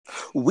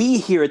We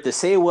here at the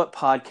Say What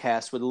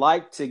podcast would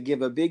like to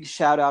give a big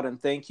shout out and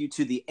thank you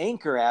to the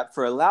Anchor app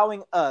for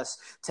allowing us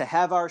to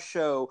have our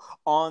show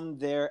on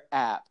their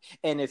app.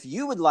 And if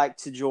you would like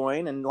to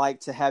join and like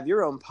to have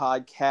your own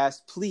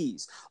podcast,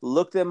 please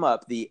look them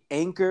up, the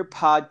Anchor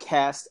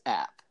Podcast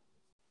app.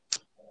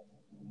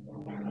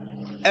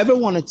 Ever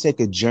want to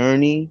take a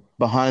journey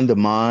behind the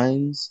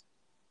minds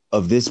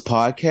of this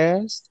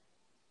podcast?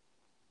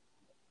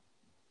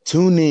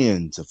 Tune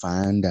in to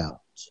find out.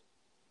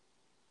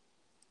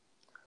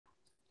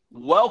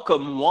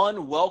 Welcome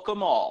one,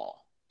 welcome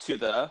all to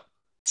the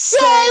Say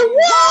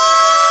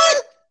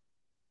What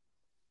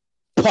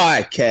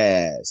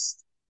podcast.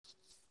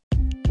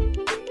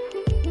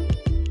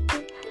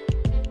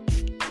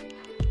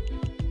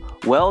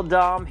 Well,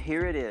 Dom,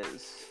 here it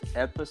is,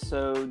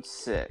 episode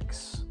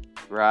 6,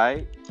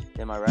 right?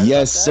 Am I right?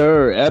 Yes,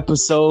 sir.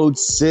 Episode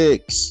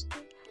 6.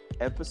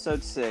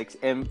 Episode 6.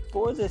 And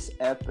for this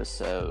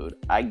episode,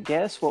 I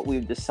guess what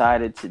we've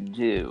decided to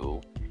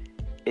do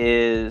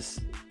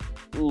is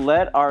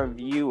let our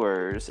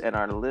viewers and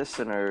our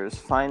listeners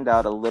find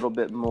out a little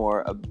bit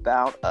more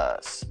about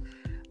us.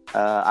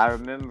 I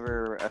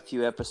remember a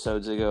few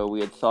episodes ago we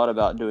had thought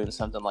about doing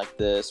something like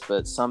this,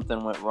 but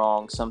something went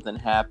wrong, something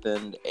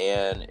happened,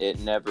 and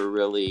it never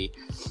really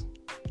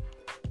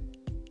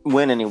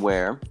went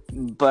anywhere.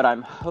 But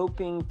I'm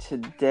hoping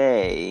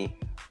today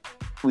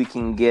we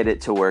can get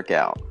it to work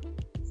out.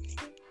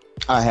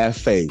 I have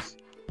faith.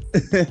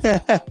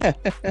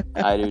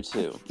 I do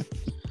too.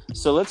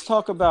 So let's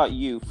talk about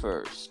you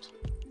first.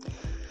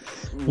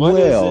 What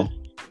is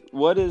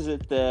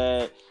it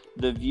that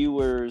the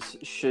viewers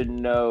should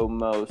know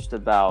most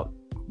about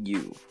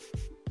you,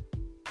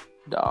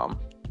 Dom?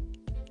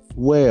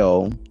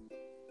 Well,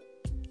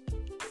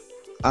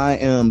 I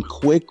am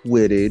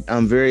quick-witted.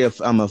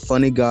 I'm a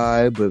funny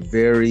guy, but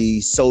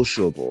very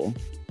sociable.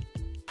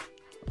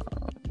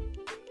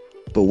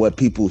 But what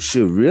people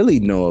should really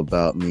know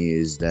about me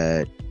is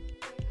that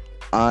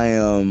I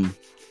am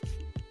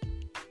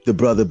the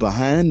brother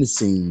behind the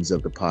scenes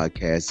of the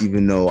podcast,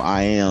 even though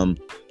I am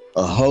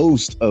a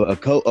host of the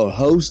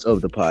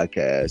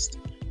podcast,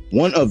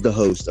 one of the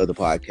hosts of the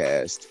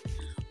podcast.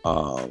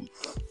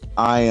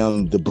 I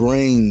am the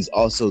brains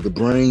of the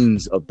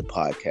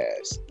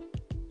podcast,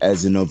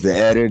 as in of the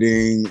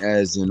editing,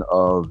 as in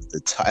of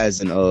the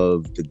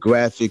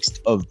graphics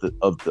of the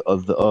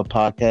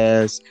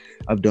podcast.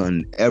 I've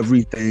done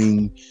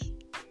everything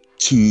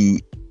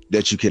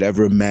that you could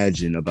ever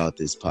imagine about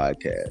this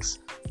podcast.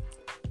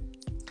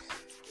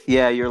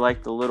 Yeah, you're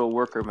like the little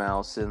worker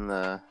mouse in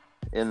the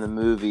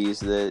movies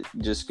that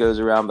just goes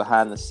around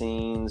behind the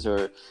scenes,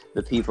 or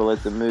the people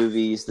at the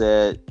movies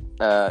that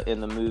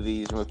in the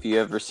movies. If you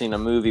ever seen a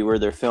movie where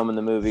they're filming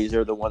the movies,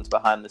 they're the ones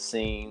behind the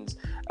scenes,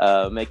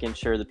 making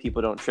sure that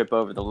people don't trip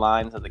over the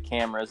lines of the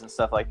cameras and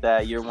stuff like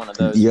that. You're one of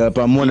those. Yep,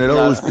 I'm one of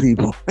those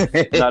people.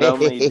 Not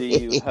only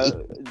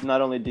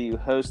do you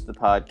host the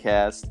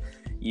podcast,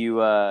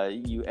 you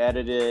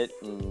edit it,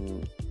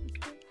 and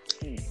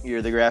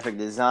you're the graphic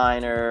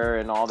designer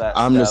and all that.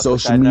 I'm the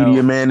social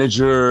media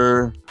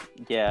manager.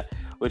 Yeah,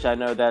 which I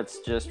know that's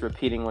just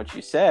repeating what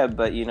you said,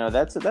 but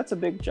that's a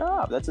big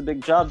job. That's a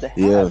big job to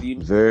have. Yeah,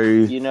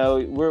 very.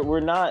 We're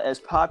not as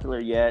popular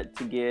yet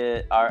to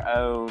get our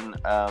own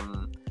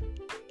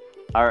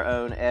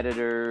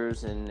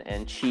editors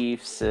and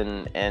chiefs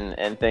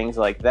and things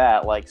like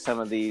that, like some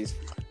of these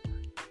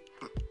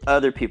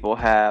other people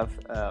have.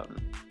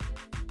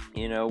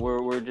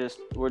 We're just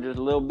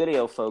little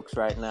video folks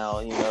right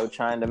now,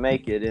 trying to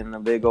make it in the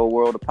big old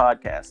world of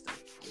podcasting.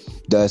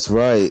 That's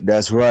right.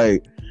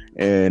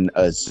 And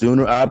I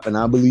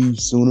believe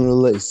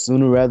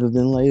sooner rather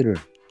than later,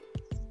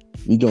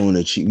 we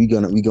gonna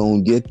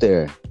get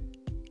there.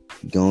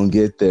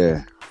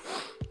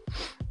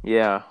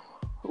 Yeah.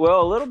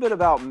 Well, a little bit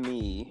about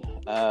me.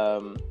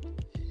 I'm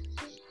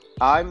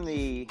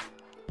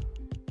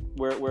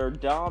where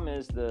Dom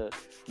is the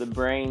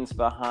brains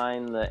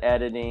behind the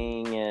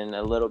editing and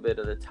a little bit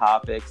of the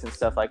topics and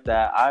stuff like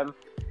that.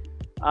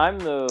 I'm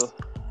the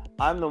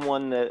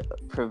one that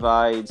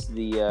provides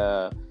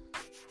the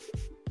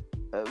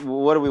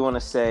what do we want to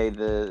say,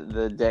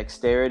 the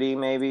dexterity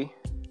maybe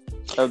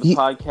of the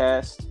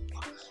podcast.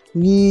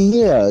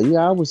 Yeah,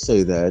 I would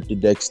say that the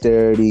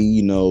dexterity.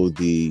 You're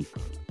the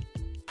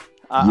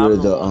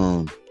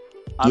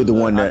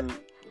one that.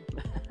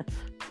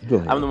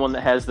 I'm the one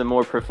that has the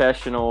more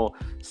professional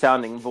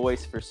sounding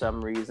voice for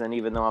some reason,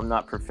 even though I'm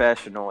not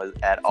professional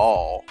at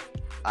all.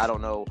 I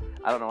don't know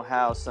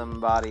how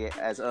somebody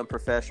as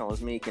unprofessional as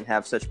me can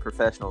have such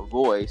professional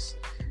voice.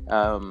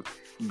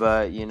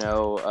 But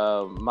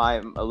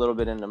a little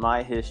bit into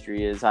my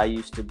history is I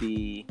used to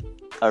be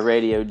a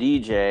radio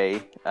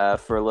DJ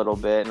for a little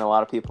bit, and a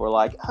lot of people were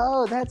like,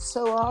 "Oh, that's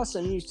so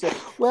awesome." You said,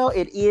 "Well,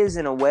 it is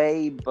in a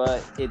way,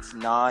 but it's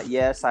not."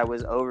 Yes, I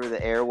was over the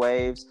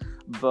airwaves,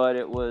 but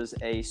it was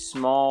a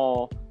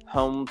small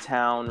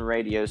hometown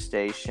radio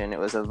station. It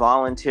was a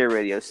volunteer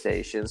radio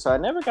station, so I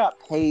never got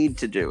paid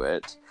to do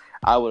it.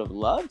 I would have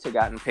loved to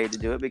gotten paid to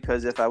do it,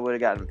 because if I would have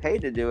gotten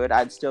paid to do it,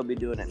 I'd still be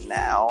doing it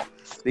now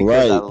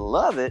because I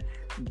love it.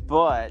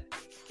 But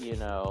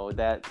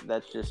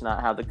that's just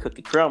not how the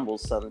cookie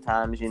crumbles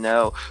sometimes,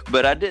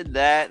 But I did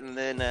that, and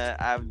then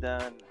I've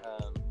done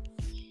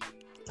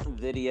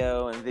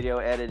video and video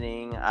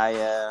editing.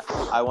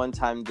 I one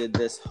time did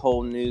this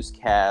whole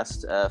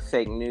newscast,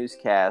 fake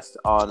newscast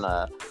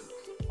on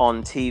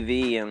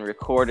TV and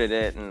recorded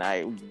it, and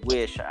I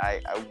wish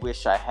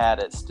I had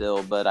it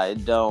still, but I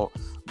don't.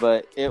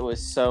 But it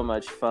was so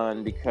much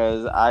fun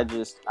because I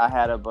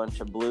had a bunch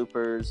of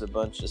bloopers, a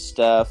bunch of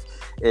stuff.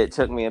 It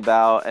took me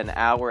about an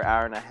hour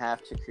and a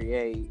half to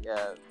create.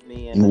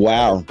 Me and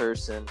another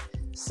person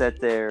sat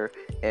there,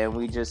 and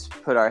we just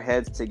put our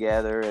heads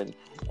together,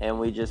 and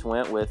we just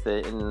went with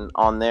it. And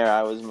on there,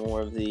 I was more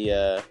of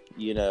the,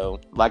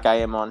 like I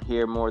am on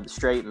here, more the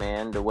straight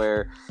man, to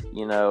where,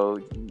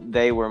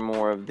 they were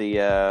more of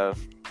the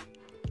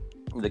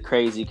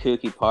crazy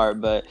kooky part.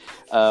 But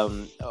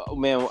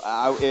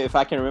if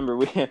I can remember,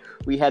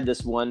 we had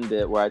this one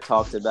bit where I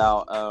talked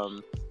about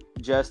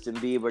Justin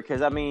Bieber,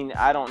 because I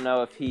don't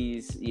know if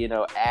he's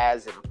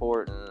as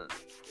important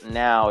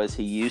now as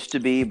he used to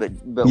be, but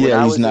when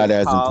I was not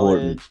in as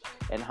college important.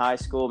 and high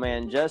school,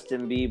 man,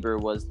 Justin Bieber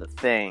was the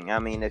thing.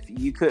 If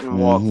you couldn't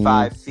walk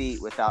 5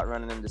 feet without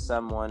running into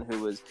someone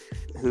who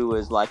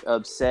was like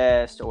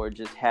obsessed or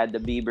just had the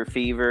Bieber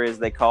fever, as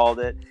they called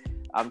it,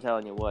 I'm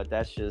telling you what,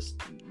 that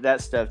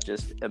stuff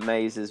just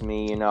amazes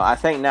me. I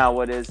think now,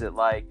 what is it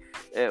like?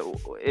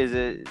 Who is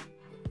it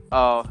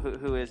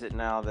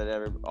now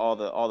that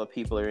all the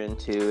people are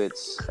into?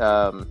 It's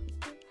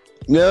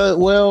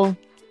well,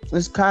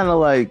 it's kind of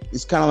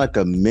like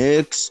a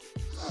mix,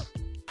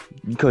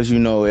 because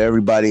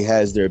everybody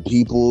has their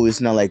people. It's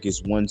not like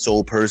it's one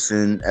sole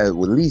person, at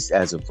least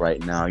as of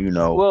right now.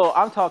 Well,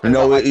 I'm talking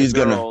about like the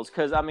girls,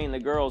 because the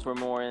girls were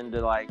more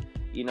into like,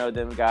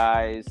 them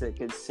guys that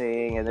could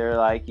sing, and they're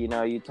like,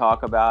 you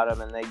talk about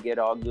them and they get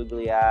all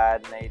googly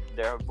eyed, and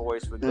their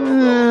voice would go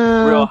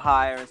real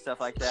higher and stuff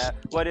like that.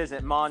 What is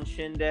it,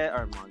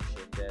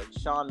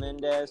 Shawn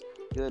Mendes?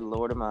 Good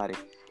Lord Almighty.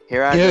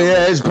 Here I go.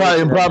 Yeah,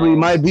 it probably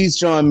might be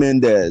Shawn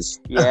Mendes.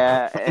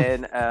 Yeah,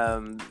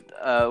 and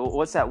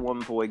what's that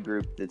one boy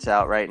group that's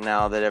out right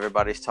now that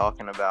everybody's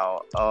talking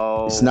about?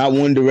 Oh, it's not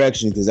One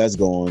Direction, because that's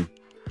gone.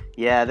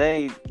 Yeah,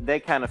 they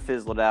kind of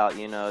fizzled out,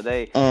 They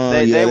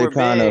were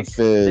kind of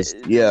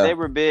fizzed. They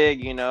were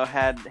big,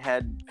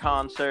 had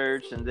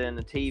concerts and then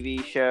a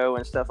TV show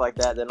and stuff like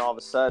that. Then all of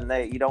a sudden,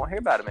 you don't hear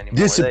about them anymore.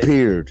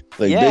 Disappeared,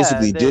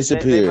 basically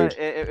disappeared.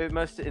 It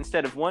must,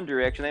 instead of One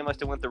Direction, they must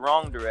have went the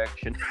wrong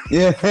direction.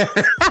 Yeah.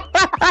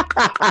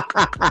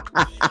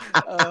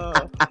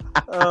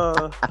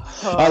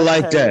 I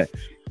like that.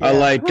 Yeah. I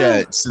like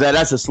that. So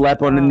that's a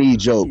slap on the knee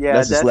joke. Yeah,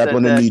 that's a slap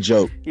on the knee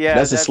joke. Yeah,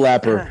 that's a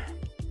slapper.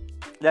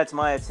 That's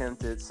my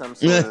attempt at some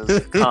sort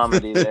of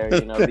comedy there,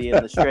 being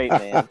the straight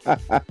man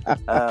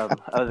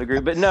of the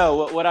group. But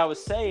no, what I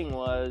was saying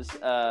was,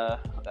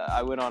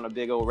 I went on a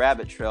big old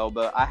rabbit trail,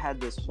 but I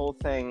had this whole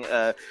thing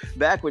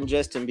back when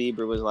Justin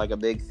Bieber was like a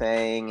big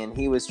thing, and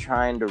he was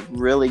trying to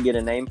really get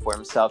a name for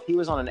himself. He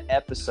was on an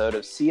episode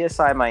of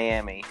CSI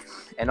Miami,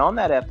 and on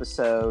that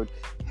episode,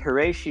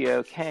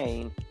 Horatio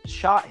Caine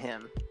shot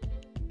him,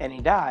 and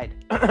he died.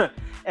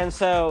 And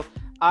so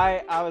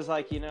I was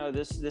like,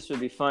 this would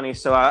be funny.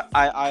 So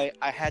I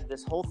had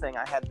this whole thing.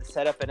 I had the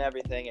setup and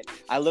everything, and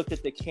I looked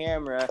at the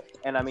camera,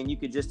 and you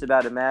could just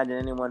about imagine,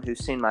 anyone who's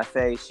seen my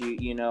face.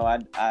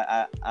 I've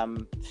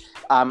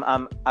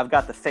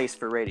got the face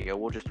for radio.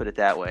 We'll just put it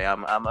that way.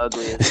 I'm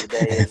ugly as the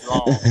day is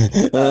long.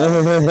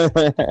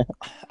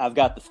 I've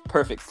got the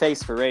perfect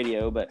face for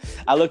radio. But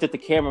I looked at the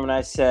camera and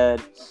I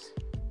said,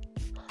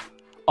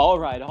 "All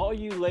right, all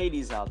you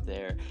ladies out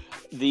there,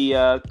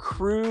 the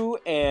crew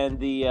and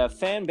the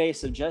fan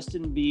base of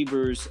Justin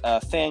Bieber's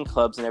fan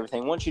clubs and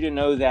everything, I want you to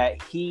know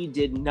that he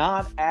did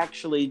not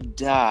actually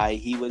die.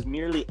 He was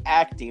merely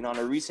acting on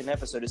a recent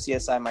episode of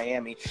CSI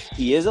Miami.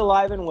 He is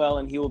alive and well,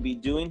 and he will be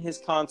doing his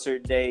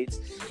concert dates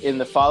in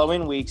the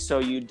following weeks, so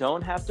you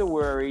don't have to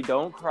worry,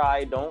 don't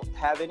cry, don't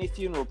have any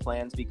funeral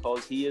plans,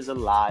 because he is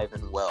alive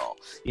and well,"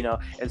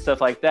 and stuff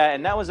like that.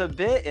 And that was a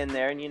bit in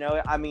there, and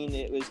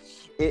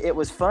it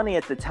was funny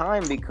at the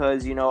time,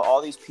 because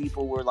all these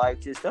people were like,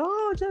 just,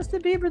 oh, Justin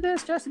Bieber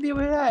this, Justin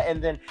Bieber that.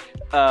 And then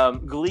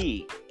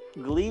Glee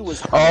was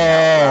coming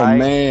out, right?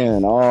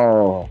 Man,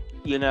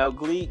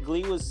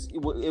 Glee was,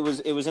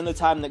 it was in the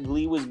time that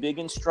Glee was big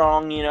and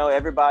strong.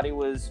 Everybody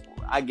was,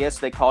 I guess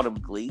they called them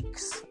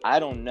Gleeks. I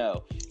don't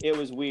know. It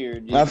was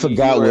weird. I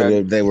forgot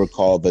what they were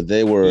called, but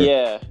they were.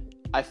 Yeah.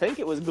 I think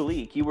it was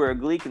Gleek. You were a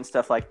Gleek and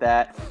stuff like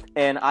that.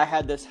 And I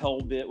had this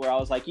whole bit where I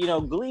was like,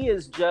 Glee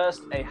is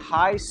just a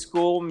high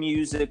school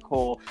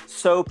musical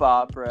soap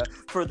opera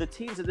for the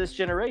teens of this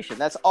generation.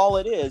 That's all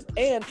it is.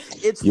 And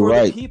it's for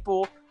the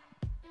people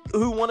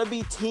who want to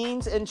be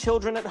teens and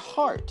children at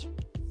heart.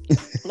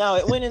 No,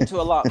 it went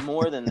into a lot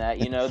more than that.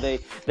 You know, they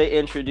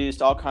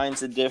introduced all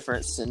kinds of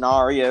different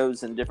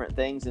scenarios and different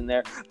things in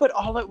there. But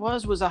all it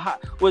was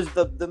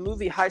the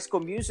movie High School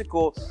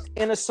Musical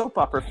in a soap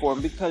opera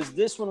form, because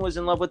this one was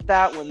in love with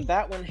that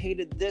one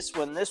hated this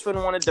one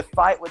wanted to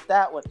fight with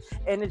that one,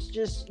 and it's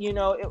just, you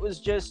know, it was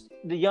just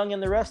The Young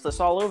and the Restless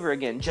all over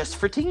again, just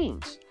for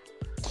teens,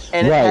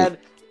 and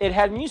it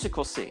had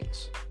musical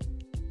scenes,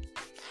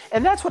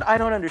 and that's what I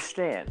don't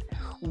understand.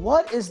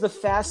 What is the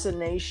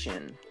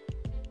fascination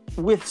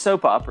with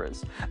soap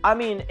operas? I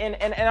mean, and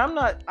I'm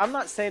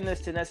not saying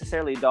this to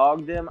necessarily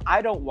dog them.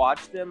 I don't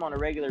watch them on a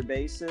regular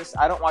basis.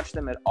 I don't watch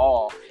them at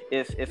all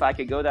if I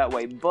could go that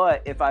way.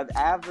 But if I've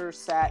ever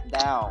sat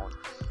down,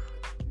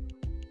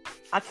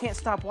 I can't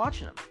stop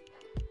watching them.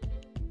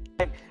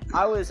 Like,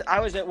 I was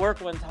at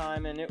work one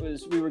time, and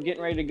we were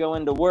getting ready to go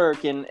into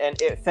work, and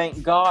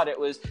thank God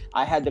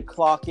I had to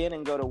clock in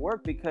and go to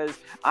work, because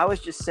I was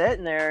just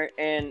sitting there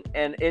and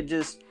it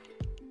just,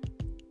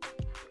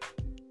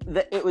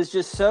 it was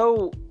just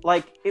so,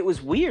 like, it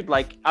was weird.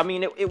 Like, I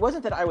mean, it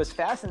wasn't that I was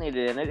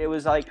fascinated in it. It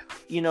was like,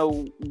 you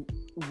know,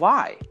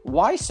 why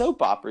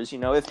soap operas? You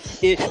know,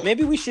 if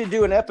maybe we should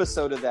do an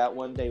episode of that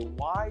one day.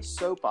 Why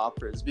soap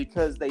operas?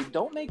 Because they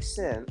don't make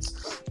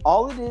sense.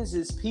 All it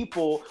is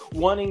people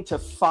wanting to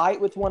fight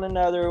with one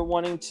another,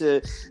 wanting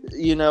to,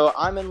 you know,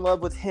 I'm in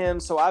love with him,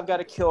 so I've got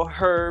to kill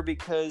her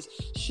because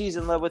she's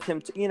in love with him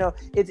too. You know,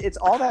 it's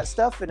all that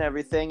stuff and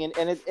everything,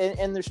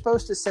 and they're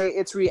supposed to say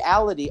it's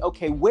reality.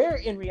 Okay, where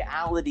in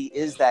reality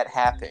is that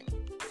happening?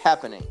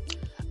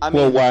 I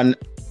mean,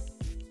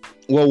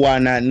 why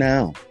not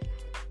now?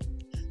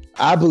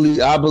 I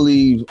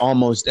believe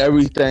almost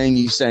everything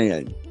you're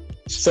saying.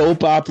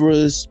 Soap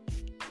operas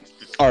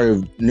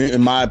are,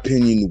 in my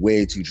opinion,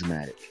 way too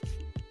dramatic.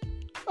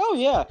 Oh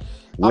yeah.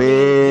 The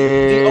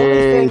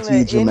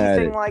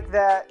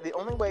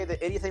only way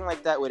that anything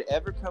like that would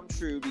ever come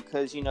true,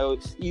 because, you know,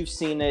 you've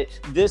seen it.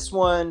 This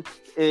one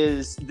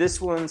is this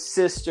one's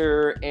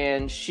sister,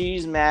 and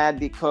she's mad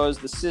because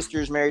the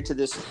sister's married to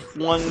this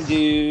one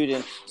dude,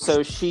 and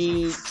so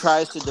she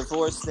tries to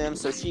divorce them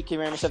so she can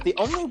marry herself. The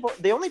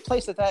only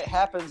place that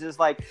happens is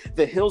like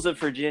the hills of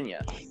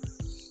Virginia.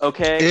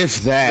 Okay,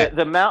 if that,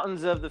 the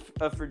mountains of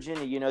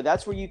Virginia, you know,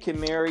 that's where you can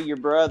marry your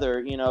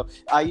brother. You know,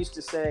 I used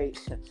to say,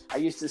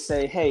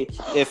 hey,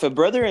 if a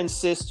brother and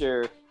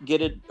sister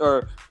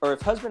or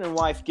if husband and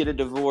wife get a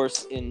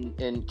divorce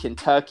in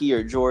Kentucky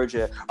or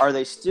Georgia, are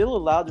they still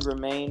allowed to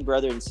remain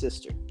brother and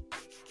sister?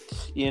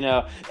 You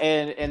know,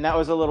 and that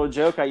was a little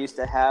joke I used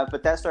to have,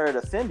 but that started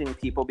offending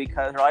people,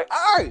 because they're like,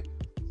 hey,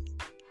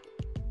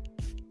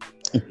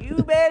 you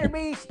better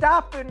be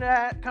stopping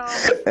that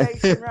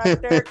conversation right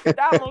there, because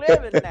I'm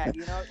living that.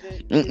 You know,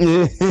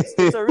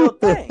 it's a real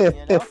thing.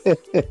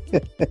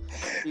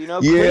 You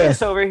know,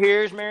 Chris over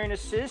here is marrying a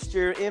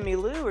sister, Emmy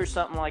Lou, or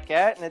something like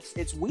that, and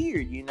it's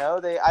weird. You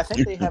know, I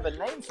think they have a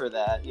name for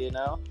that. You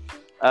know.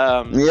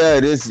 Yeah,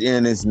 it is,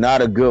 and it's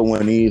not a good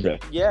one either.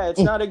 Yeah, it's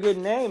not a good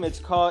name. It's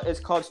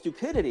called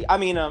stupidity. I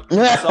mean, sorry,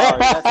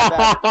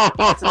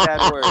 that's a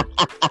bad word.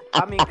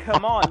 I mean,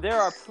 come on. There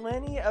are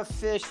plenty of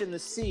fish in the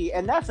sea,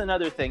 and that's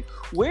another thing.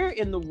 Where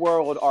in the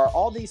world are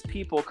all these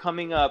people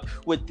coming up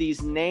with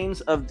these names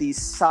of these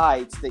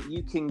sites that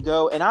you can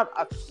go? And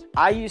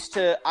I used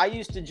to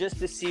just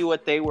to see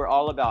what they were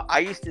all about. I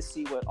used to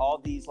see what all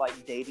these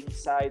like dating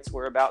sites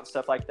were about and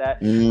stuff like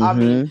that. Mm-hmm. I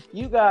mean,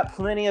 you got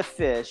plenty of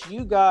fish.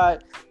 You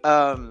got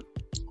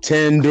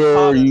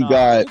Tinder, you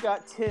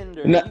got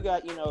Tinder, you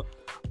got, you know,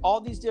 all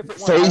these different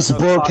ones.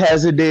 Facebook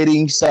has a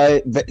dating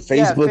site.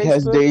 Facebook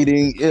has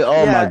dating.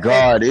 My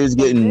God, it's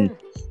getting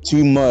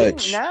too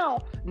much.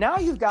 Now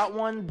you've got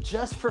one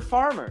just for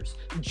farmers,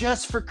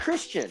 just for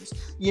Christians,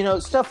 you know,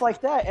 stuff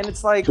like that. And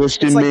it's like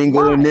Christian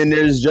mingle, and then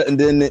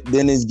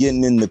then it's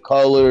getting in the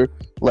color.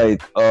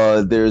 Like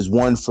there's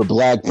one for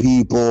Black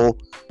people.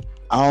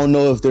 I don't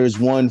know if there's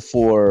one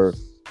for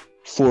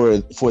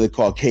the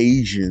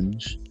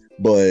Caucasians,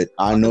 but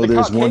I know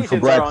there's one for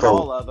Black folks.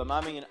 All of them.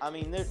 I mean,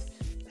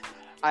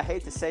 I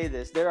hate to say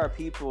this, there are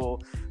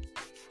people.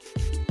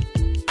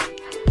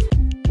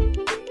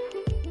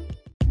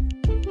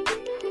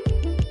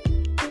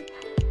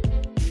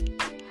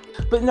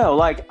 But no,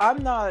 like,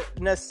 I'm not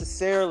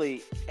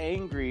necessarily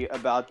angry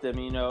about them,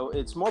 you know,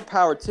 it's more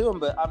power to them,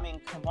 but I mean,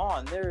 come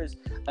on, there is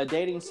a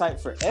dating site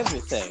for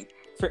everything,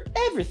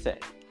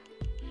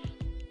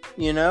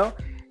 you know,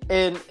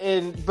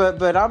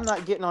 but I'm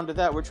not getting onto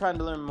that. We're trying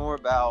to learn more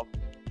about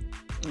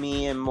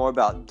me and more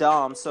about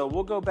Dom, so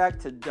we'll go back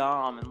to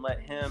Dom and let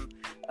him,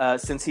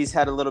 since he's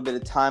had a little bit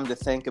of time to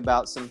think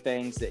about some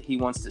things that he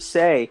wants to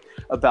say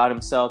about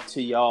himself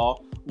to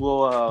y'all.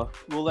 We'll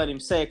let him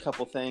say a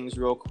couple things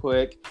real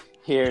quick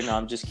here. No,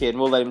 I'm just kidding.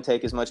 We'll let him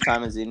take as much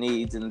time as he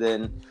needs, and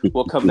then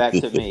we'll come back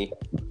to me.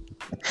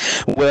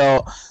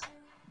 Well,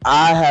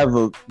 I have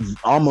a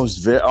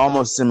almost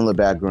similar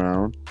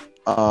background.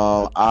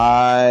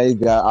 I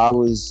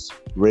was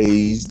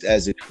raised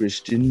as a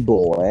Christian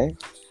boy.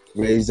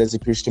 In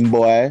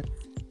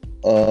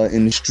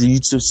the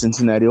streets of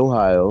Cincinnati,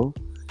 Ohio.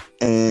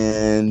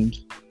 And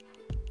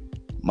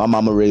My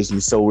mama raised me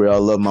so well. I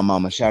love my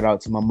mama. Shout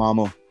out to my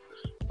mama.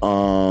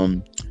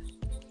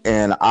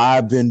 And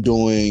I've been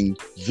doing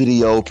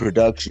video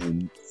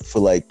production for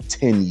like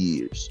 10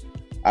 years.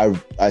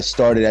 I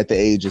started at the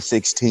age of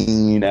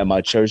 16 at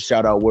my church.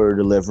 Shout out Word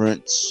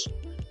Deliverance.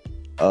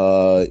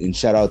 And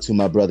shout out to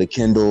my brother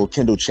Kendall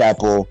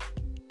Chapel,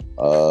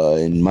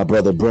 and my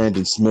brother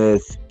Brandon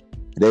Smith.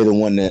 They're the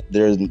one that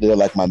they're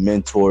like my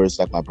mentors,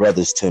 like my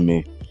brothers to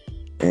me.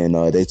 And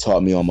they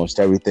taught me almost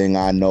everything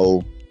I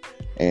know.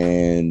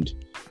 And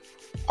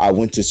I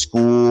went to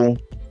school.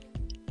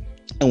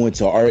 I went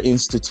to Art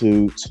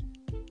Institute,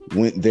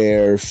 went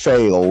there,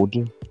 failed.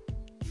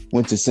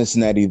 Went to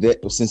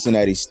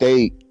Cincinnati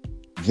State,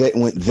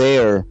 went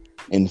there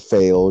and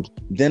failed.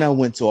 Then I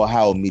went to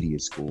Ohio Media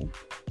School,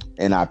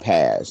 and I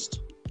passed.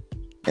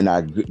 And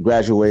I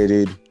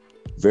graduated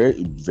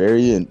very,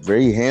 very,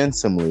 very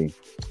handsomely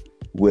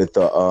with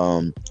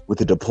a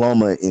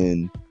diploma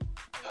in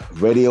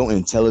radio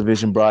and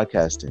television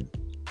broadcasting.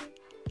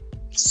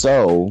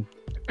 So,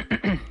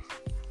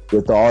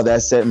 with all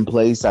that set in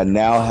place, I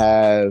now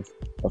have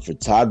a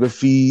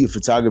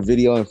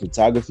video and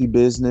photography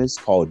business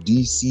called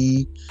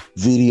DC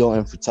Video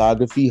and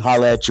Photography.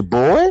 Holla at your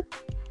boy.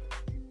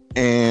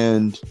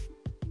 And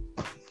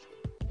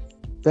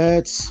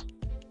that's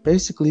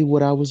basically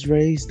what I was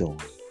raised on.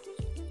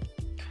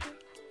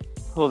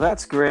 Well,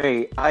 that's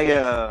great.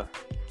 I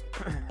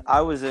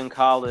was in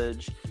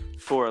college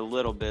for a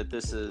little bit.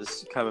 This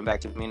is coming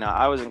back to me now.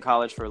 I was in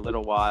college for a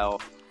little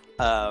while.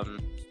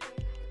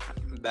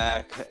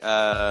 Back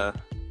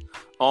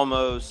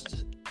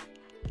almost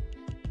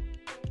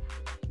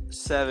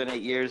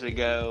 7-8 years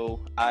ago.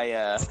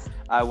 I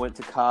went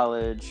to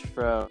college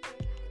from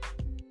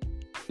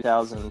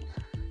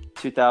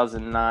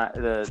 2009,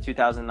 the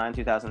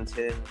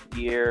 2009-2010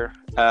 year,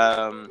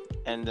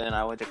 and then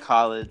I went to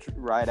college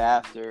right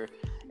after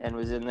and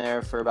was in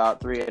there for about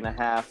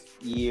 3.5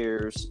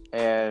 years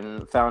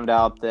and found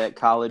out that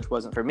college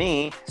wasn't for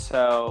me.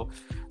 So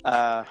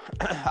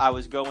I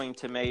was going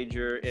to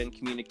major in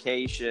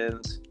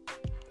communications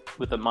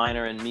with a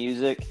minor in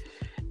music,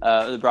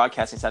 the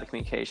broadcasting side of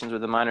communications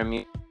with a minor in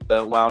music,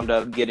 but wound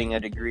up getting a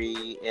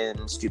degree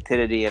in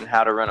stupidity and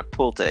how to run a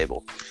pool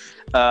table.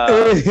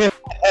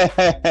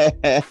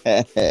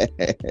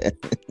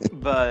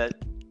 But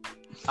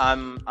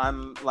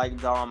I'm like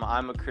Dom,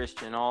 I'm a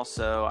Christian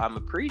also. I'm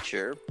a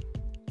preacher,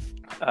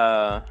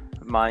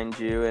 mind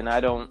you, and I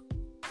don't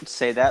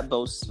say that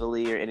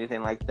boastfully or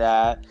anything like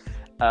that.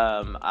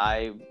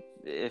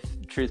 If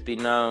truth be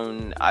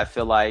known, I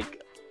feel like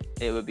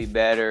it would be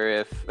better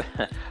if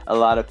a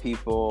lot of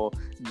people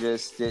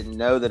just didn't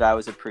know that I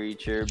was a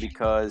preacher,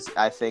 because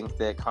I think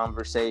that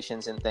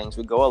conversations and things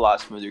would go a lot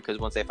smoother, because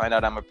once they find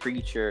out I'm a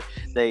preacher,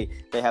 they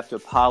have to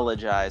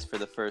apologize for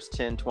the first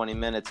 10-20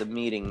 minutes of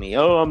meeting me.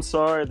 Oh, I'm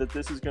sorry that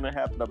this is going to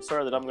happen. I'm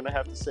sorry that I'm going to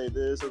have to say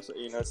this.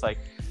 It's like,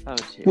 oh,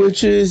 geez.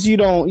 Which is, you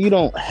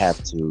don't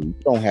have to. You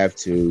don't have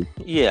to.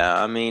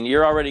 Yeah, I mean,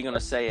 you're already going to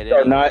say it They're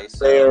anyway. not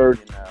there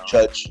to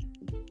judge.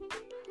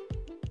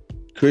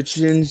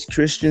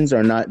 Christians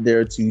are not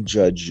there to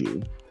judge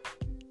you.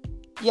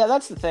 Yeah,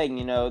 that's the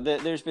thing,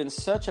 there's been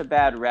such a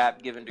bad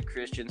rap given to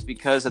Christians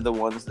because of the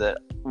ones that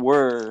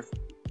are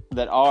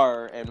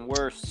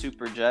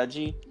super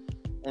judgy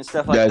and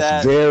stuff like that.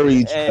 That's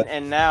very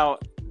and now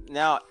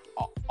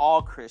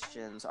all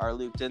Christians are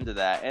looped into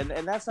that. And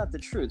that's not the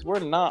truth.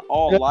 We're not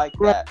all like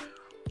that.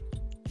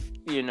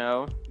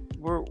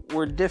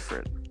 We're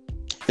different.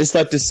 It's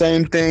like the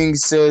same thing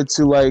said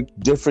to like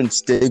different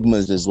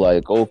stigmas is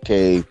like,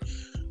 okay,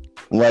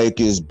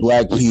 like as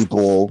black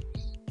people,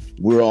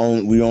 we're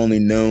only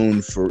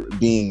known for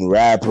being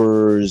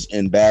rappers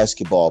and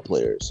basketball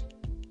players.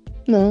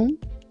 No.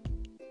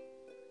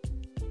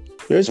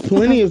 There's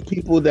plenty of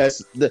people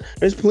there's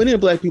plenty of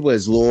black people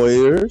as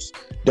lawyers,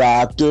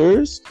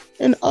 doctors,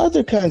 and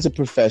other kinds of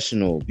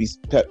professional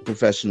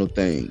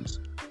things.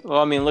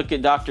 Well, I mean, look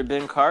at Dr.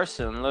 Ben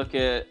Carson, look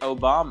at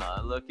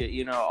Obama, look at,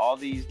 all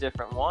these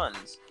different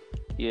ones,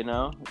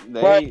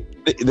 They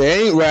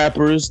ain't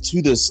rappers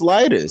to the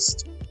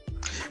slightest.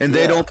 And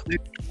they don't play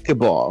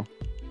basketball.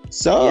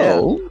 So, yeah.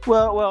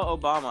 Well,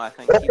 Obama, I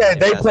think. Okay,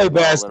 they play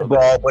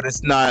basketball, but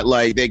it's not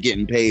like they're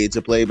getting paid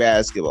to play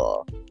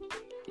basketball.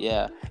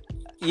 Yeah,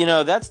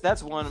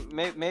 that's one.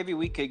 Maybe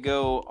we could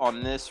go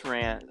on this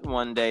rant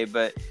one day,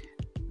 but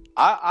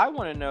I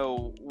want to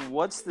know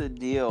what's the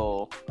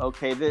deal.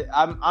 Okay,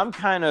 I'm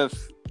kind of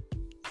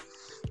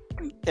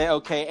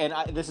okay,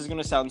 and this is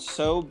going to sound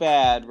so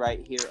bad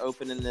right here,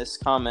 opening this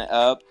comment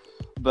up,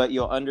 but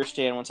you'll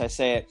understand once I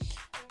say it.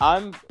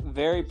 I'm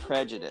very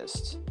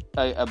prejudiced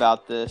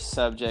about this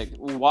subject.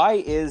 Why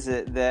is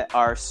it that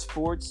our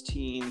sports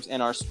teams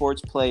and our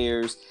sports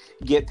players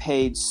get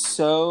paid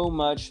so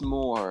much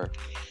more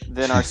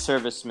than our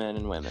servicemen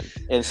and women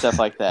and stuff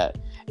like that?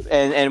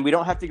 And we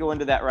don't have to go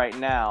into that right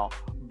now,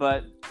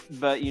 but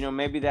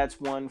maybe that's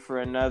one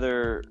for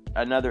another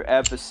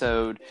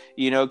episode,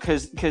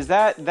 because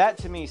that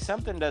to me,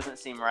 something doesn't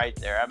seem right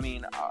there. I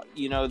mean,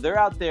 they're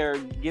out there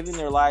giving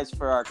their lives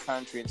for our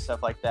country and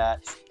stuff like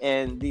that,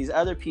 and these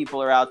other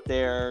people are out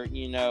there,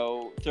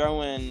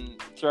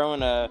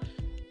 throwing a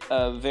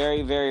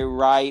very, very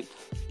ripe,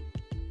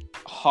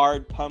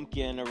 hard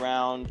pumpkin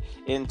around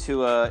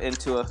into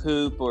a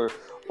hoop,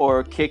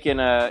 or kicking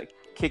a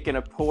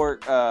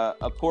pork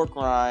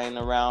rind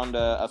around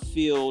a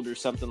field or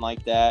something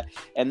like that,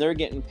 and they're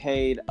getting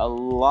paid a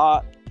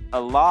lot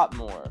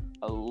more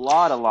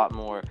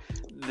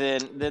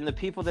than the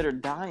people that are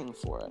dying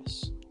for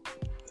us.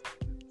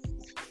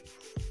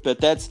 But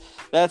that's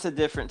a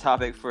different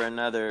topic for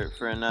another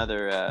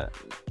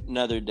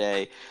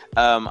day.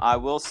 I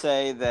will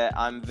say that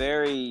I'm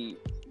very,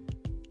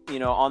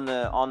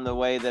 on the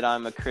way that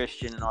I'm a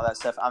Christian and all that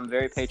stuff, I'm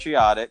very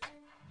patriotic.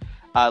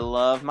 I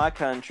love my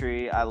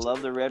country. I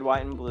love the red,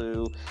 white, and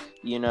blue.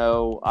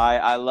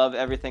 I love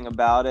everything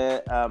about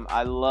it.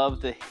 I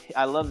love the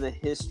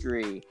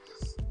history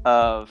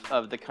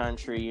of the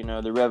country.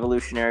 The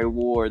Revolutionary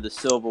War, the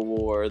Civil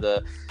War,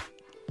 the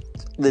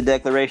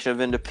Declaration of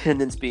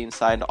Independence being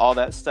signed. All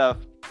that stuff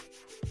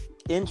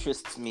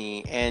interests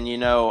me, and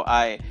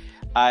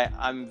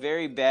I'm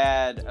very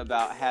bad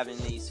about having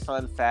these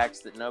fun facts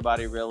that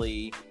nobody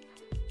really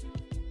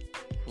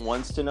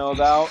wants to know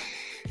about.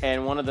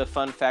 And one of the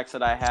fun facts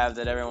that I have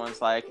that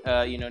everyone's like,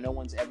 no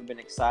one's ever been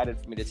excited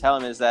for me to tell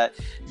them is that,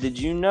 did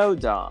you know,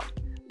 Dom,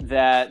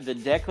 that the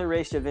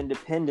Declaration of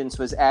Independence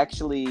was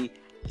actually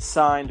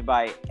signed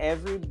by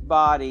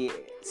everybody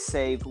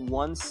save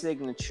one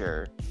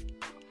signature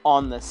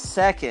on the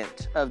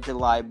 2nd of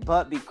July,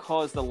 but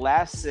because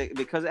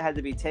because it had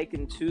to be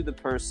taken to the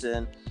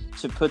person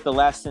to put the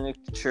last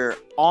signature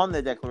on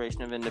the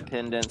Declaration of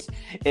Independence,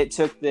 it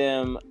took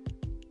them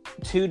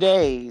 2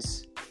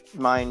 days,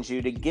 mind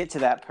you, to get to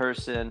that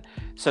person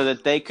so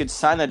that they could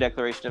sign the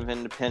Declaration of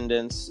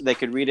Independence. They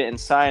could read it and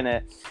sign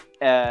it,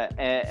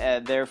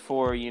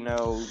 therefore,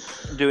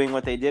 doing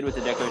what they did with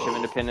the Declaration of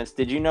Independence.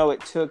 Did you know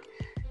it took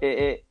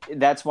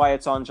that's why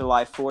it's on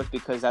July 4th,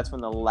 because that's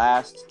when the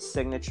last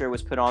signature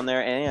was put on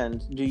there?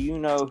 And do you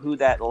know who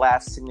that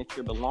last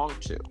signature belonged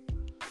to?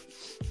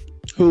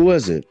 Who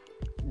was it?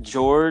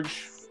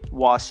 George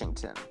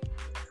Washington.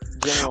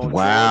 General George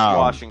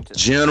Washington.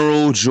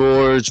 General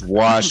George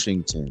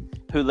Washington.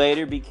 Who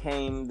later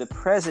became the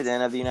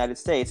president of the United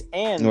States.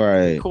 And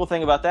the cool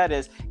thing about that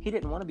is he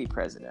didn't want to be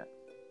president.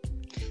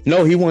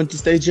 No, he wanted to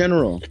stay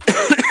general.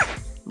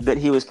 But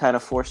he was kind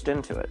of forced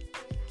into it.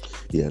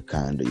 Yeah,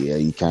 kind of. Yeah,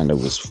 he kind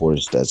of was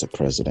forced as a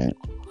president.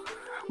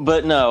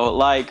 But no,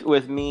 like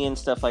with me and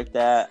stuff like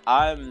that,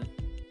 I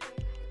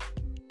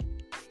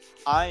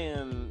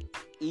am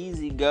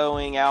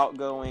easygoing,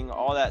 outgoing,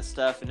 all that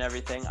stuff and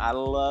everything. I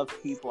love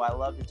people. I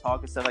love to talk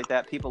and stuff like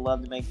that. People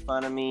love to make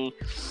fun of me,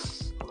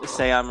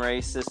 say I'm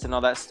racist and all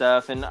that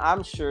stuff. And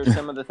I'm sure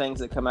some of the things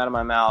that come out of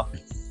my mouth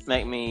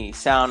make me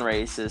sound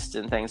racist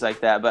and things like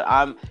that.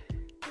 But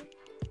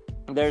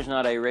there's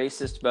not a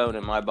racist bone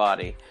in my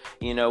body.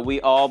 We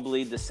all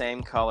bleed the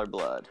same color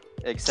blood,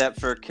 except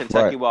for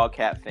Kentucky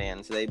Wildcat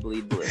fans. They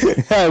bleed blue.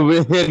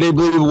 They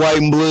bleed white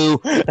and blue.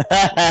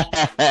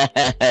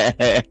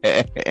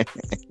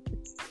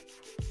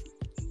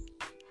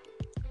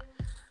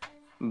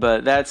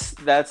 But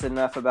that's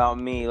enough about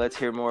me. Let's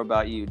hear more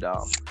about you,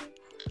 Dom.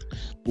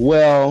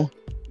 Well,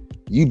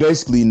 you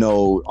basically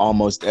know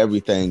almost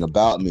everything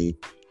about me.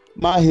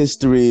 My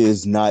history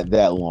is not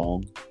that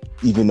long,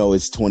 even though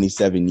it's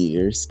 27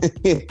 years.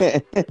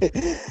 Mine's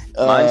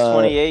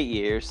 28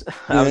 years.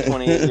 I'm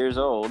 28 years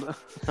old.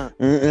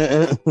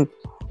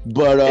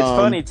 But it's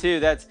funny too.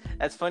 That's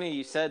funny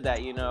you said that.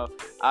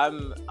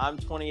 I'm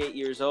 28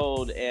 years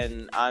old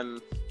and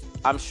I'm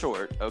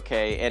short,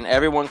 okay? And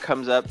everyone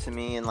comes up to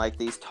me, and like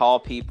these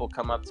tall people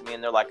come up to me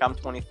and they're like, I'm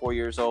 24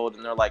 years old,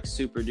 and they're like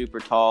super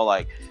duper tall,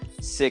 like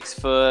 6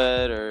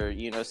 foot or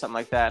something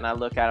like that. And I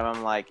look at them,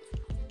 I'm like,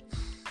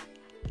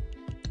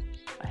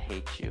 I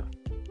hate you.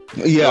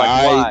 Yeah,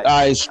 like,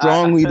 I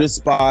strongly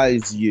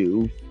despise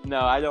you. No,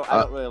 I don't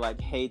really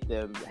hate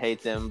them,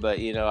 but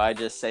I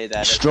just say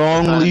that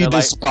strongly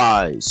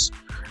despise.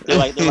 They're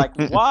like,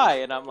 why?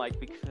 And I'm like,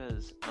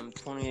 because I'm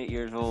 28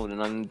 years old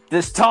and I'm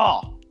this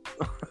tall.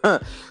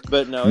 But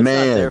no, it's not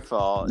their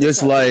fault.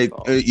 It's like,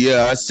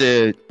 I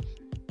said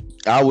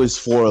I was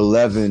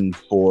 4'11"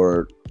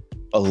 for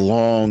a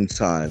long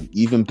time,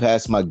 even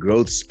past my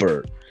growth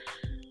spurt.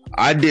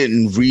 I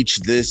didn't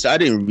reach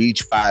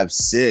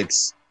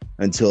 5'6"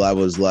 until I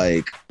was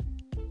like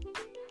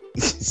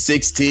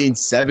 16,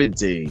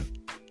 17.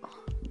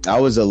 I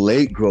was a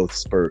late growth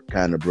spurt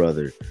kind of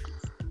brother.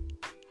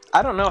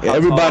 I don't know how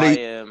tall I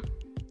am.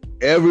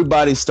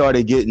 Everybody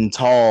started getting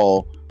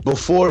tall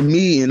before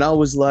me, and I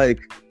was like,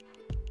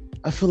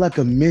 I feel like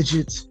a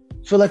midget.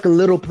 I feel like a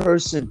little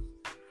person.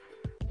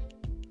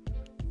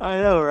 I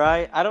know,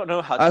 right? I don't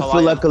know how tall I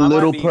feel like a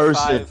little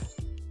person.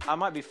 I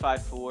might be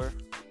 5'4" or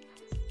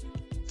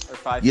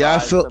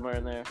 5'5", somewhere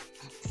in there.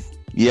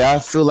 Yeah, I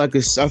felt like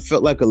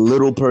a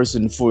little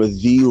person for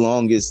the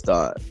longest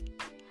time.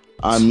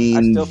 I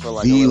mean, still feel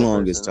like the a little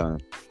longest person.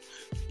 time.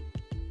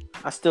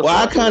 I still.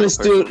 Well,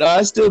 feel like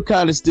I still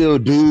kind of still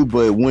do,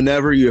 but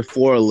whenever you're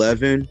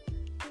 4'11"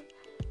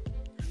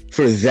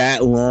 for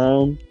that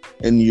long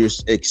and you're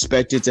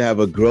expected to have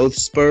a growth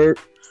spurt,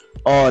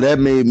 oh, that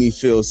made me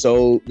feel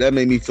so little. That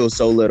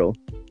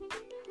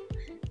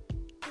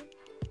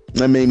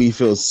made me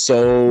feel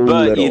so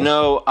But little. you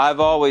know, I've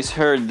always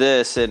heard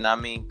this, and I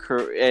mean,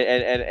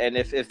 and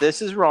if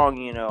this is wrong,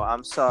 you know,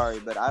 I'm sorry,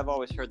 but I've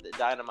always heard that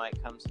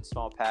dynamite comes in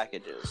small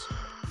packages.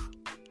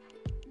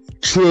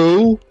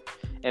 True,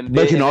 and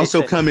but can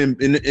also come in.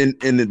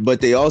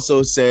 But they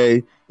also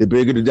say the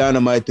bigger the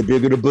dynamite, the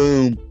bigger the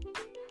boom.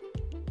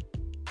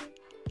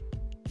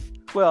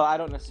 Well, I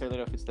don't necessarily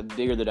know if it's the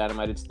bigger the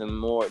dynamite. It's the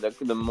more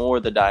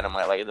the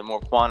dynamite, like the more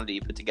quantity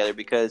you put together.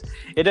 Because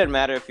it doesn't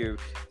matter if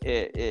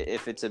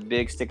it's a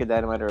big stick of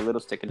dynamite or a little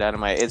stick of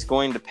dynamite. It's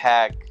going to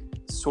pack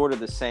sort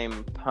of the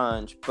same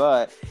punch.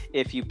 But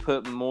if you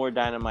put more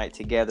dynamite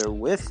together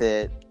with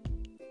it,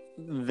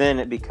 then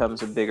it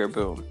becomes a bigger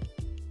boom.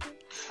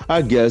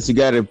 I guess you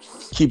got to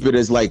keep it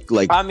as like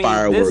I mean,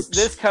 fireworks.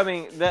 This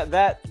coming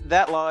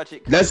that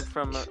logic comes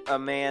from a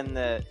man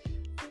that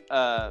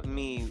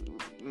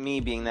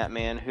me being that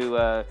man who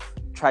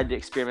tried to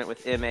experiment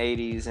with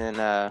M80s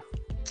and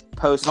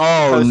post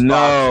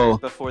boxers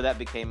before that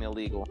became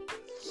illegal.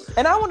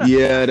 And I want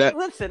to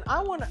listen. I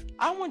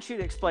want you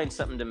to explain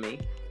something to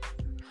me.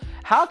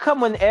 How come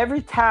when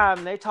every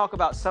time they talk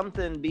about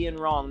something being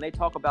wrong, they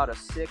talk about a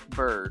sick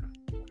bird?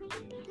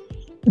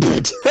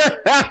 I'm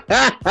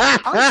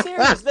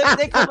serious.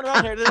 They coming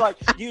around here. They're like,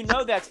 you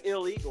know, that's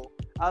illegal.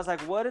 I was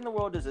like, what in the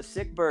world does a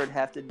sick bird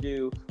have to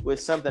do with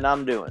something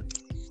I'm doing?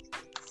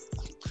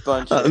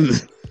 Bunch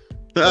of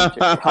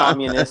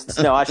communists.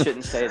 No, I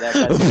shouldn't say that.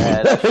 That's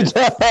bad.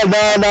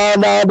 No,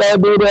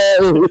 don't do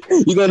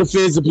that. You're gonna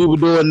offend some people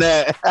doing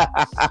that.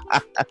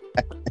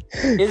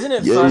 Isn't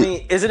it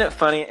funny? Isn't it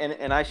funny?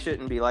 And I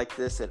shouldn't be like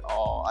this at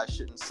all. I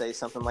shouldn't say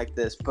something like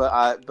this.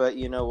 But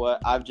you know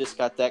what? I've just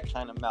got that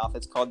kind of mouth.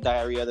 It's called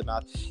diarrhea of the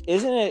mouth.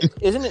 Isn't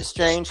it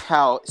strange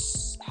how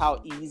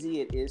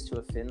easy it is to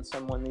offend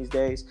someone these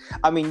days?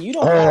 I mean, you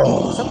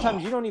don't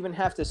sometimes you don't even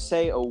have to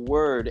say a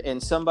word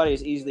and somebody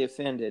is easily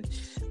offended.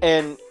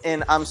 And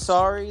I'm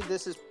sorry,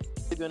 this is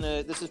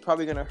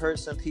probably gonna hurt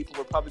some people.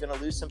 We're probably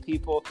gonna lose some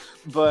people.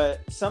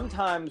 But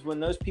sometimes when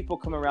those people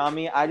come around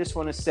me, I just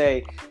want to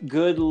say,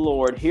 "Good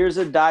Lord, here's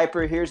a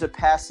diaper, here's a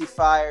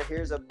pacifier,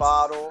 here's a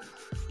bottle,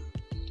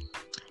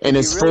 and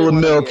it's full of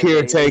milk.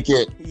 Here, take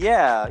it."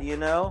 Yeah, you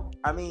know.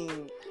 I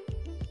mean,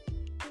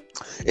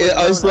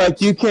 it's like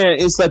you can't.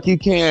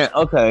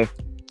 Okay,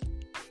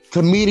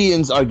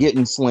 comedians are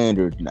getting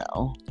slandered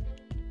now.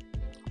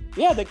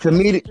 Yeah, they can't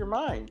speak their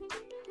mind.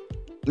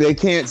 They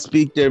can't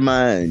speak their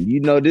mind. You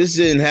know, this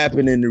didn't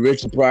happen in the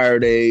Richard Pryor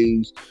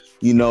days.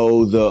 You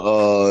know,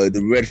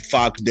 the Red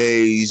Fox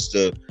days.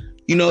 Those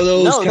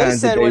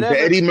kinds of days. The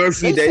Eddie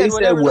Murphy days.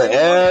 They said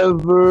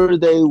whatever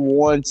they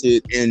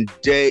wanted, and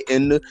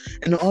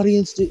the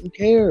audience didn't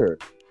care.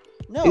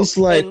 No, it's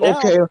like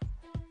okay.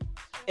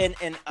 And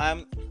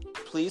I'm.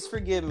 Please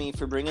forgive me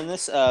for bringing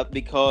this up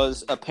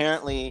because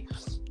apparently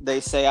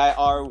they say I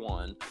are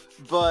one,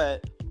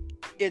 but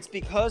it's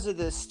because of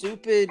this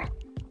stupid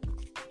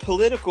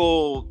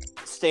political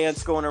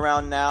stance going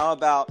around now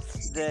about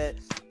that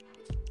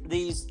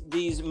these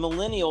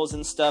millennials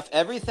and stuff.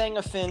 Everything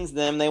offends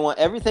them. They want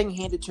everything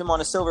handed to them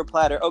on a silver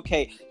platter.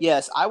 Okay,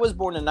 yes, I was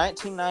born in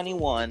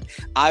 1991.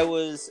 I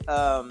was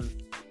a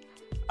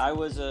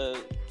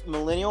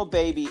millennial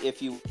baby,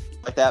 if you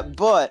like that.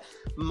 But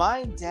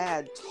my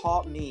dad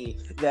taught me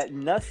that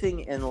nothing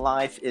in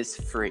life is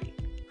free.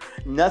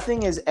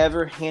 Nothing is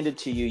ever handed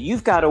to you.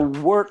 You've got to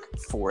work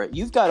for it.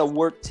 You've got to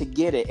work to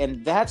get it.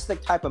 And that's the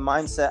type of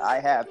mindset I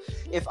have.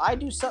 If I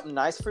do something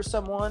nice for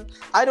someone,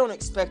 I don't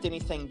expect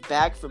anything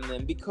back from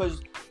them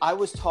because I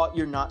was taught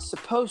you're not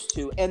supposed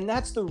to. And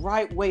that's the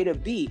right way to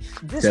be.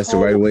 That's the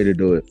right way to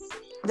do it.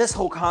 This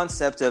whole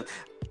concept of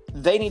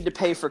they need to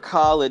pay for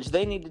college,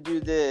 they need to do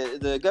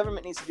the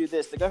government needs to do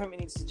this, the government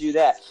needs to do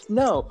that.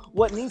 No,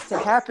 what needs to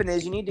happen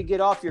is you need to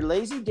get off your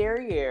lazy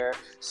derriere,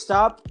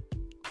 stop.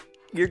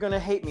 You're going to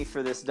hate me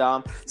for this,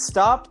 Dom.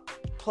 Stop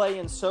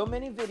playing so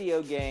many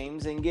video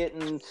games and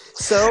getting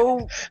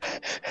so...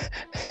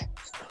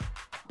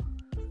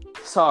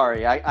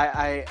 Sorry,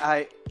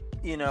 I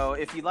you know,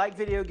 if you like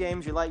video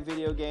games, you like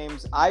video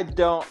games. I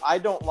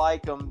don't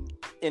like them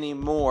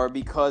anymore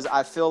because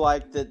I feel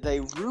like that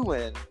they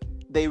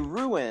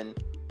ruin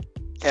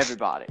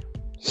everybody.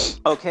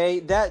 Okay?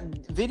 That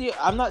video...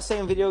 I'm not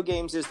saying video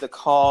games is the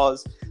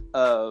cause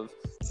of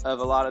a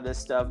lot of this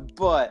stuff,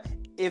 but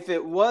if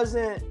it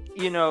wasn't...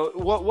 You know,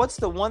 what's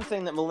the one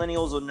thing that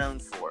millennials are known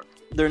for?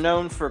 They're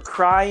known for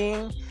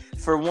crying,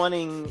 for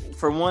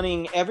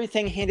wanting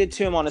everything handed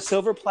to them on a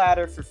silver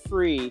platter for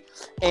free,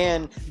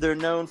 and they're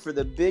known for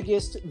the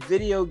biggest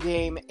video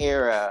game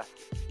era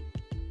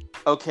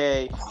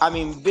Okay, I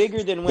mean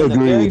bigger than when the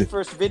very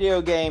first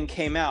video game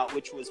came out,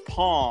 which was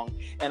Pong.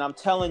 And I'm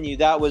telling you,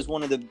 that was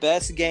one of the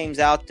best games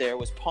out there.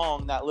 Was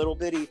Pong, that little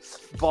bitty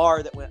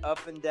bar that went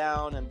up and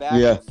down and back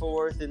and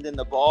forth, and then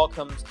the ball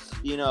comes.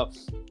 You know,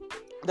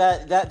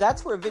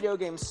 that's where video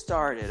games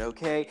started.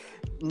 Okay,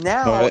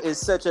 now is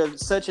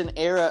such an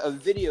era of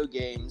video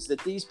games that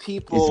these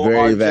people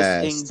are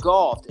just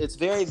engulfed. It's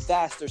very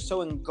vast. They're so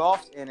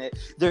engulfed in it.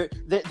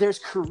 There's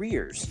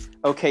careers.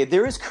 Okay,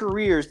 there is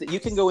careers that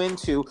you can go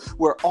into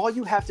where all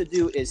you have to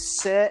do is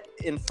sit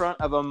in front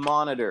of a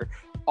monitor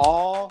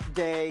all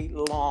day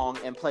long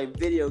and play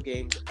video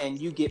games,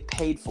 and you get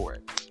paid for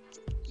it.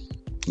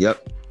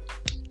 Yep.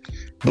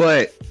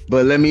 But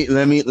let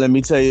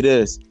me tell you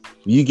this.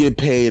 You get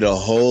paid a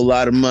whole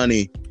lot of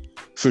money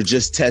for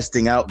just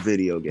testing out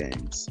video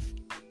games.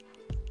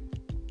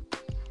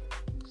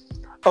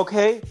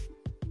 Okay.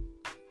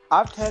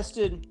 I've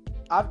tested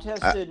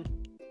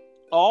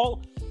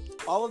all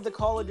of the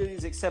Call of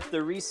Duties except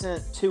the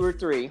recent 2 or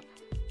 3.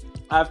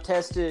 I've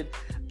tested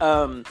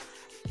the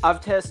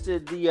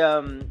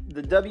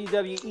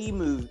WWE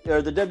movie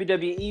or the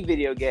WWE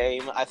video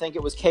game. I think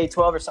it was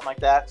K12 or something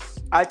like that.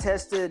 I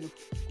tested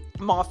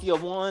Mafia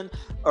 1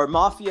 or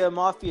Mafia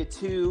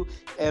 2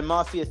 and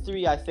Mafia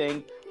 3, I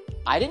think.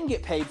 I didn't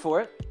get paid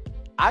for it.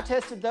 I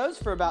tested those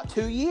for about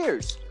 2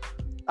 years.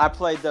 I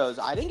played those.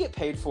 I didn't get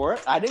paid for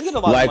it. I didn't get a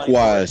lot of money for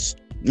it.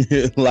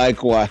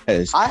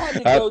 Likewise. I had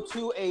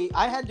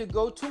to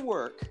go to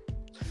work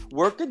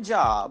a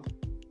job,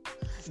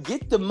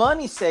 get the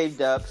money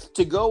saved up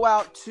to go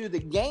out to the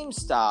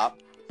GameStop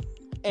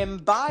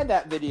and buy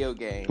that video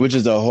game. Which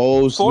is a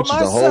whole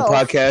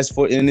podcast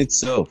for in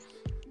itself.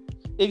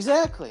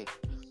 Exactly.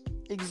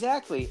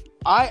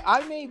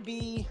 I may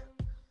be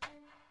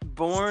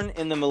born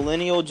in the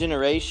millennial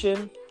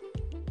generation,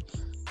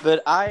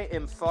 but I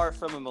am far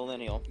from a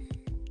millennial.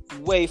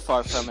 Way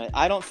far from it.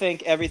 I don't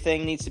think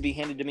everything needs to be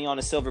handed to me on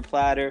a silver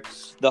platter.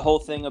 The whole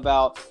thing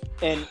about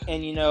and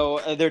you know,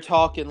 they're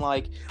talking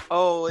like,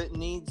 oh,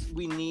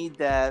 we need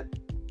that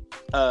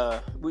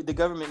the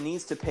government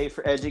needs to pay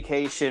for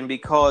education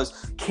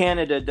because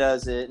Canada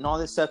does it and all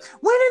this stuff.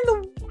 Why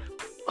do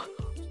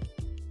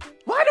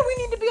we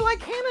need to be like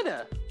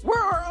Canada? We're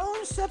our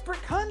own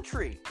separate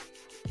country.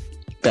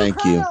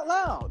 Thank you. Out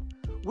loud.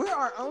 We're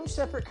our own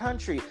separate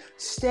country.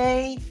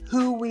 Stay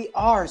who we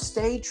are.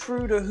 Stay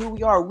true to who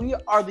we are. We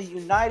are the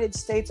United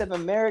States of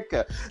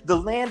America, the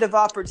land of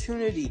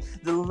opportunity,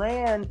 the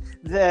land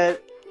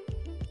that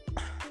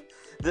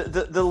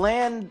the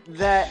land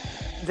that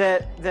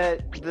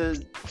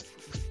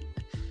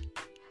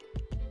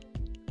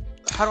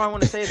how do I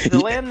want to say it? The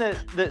land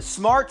that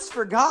smarts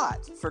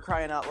forgot, for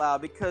crying out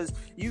loud, because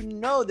you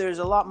know there's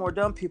a lot more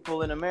dumb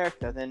people in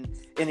America than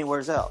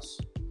anywhere else.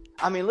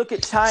 I mean, look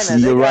at China.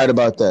 You're right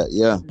about that,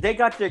 yeah. They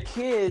got their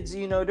kids,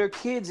 their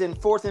kids in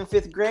 4th and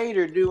 5th grade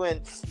are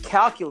doing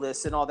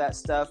calculus and all that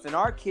stuff. And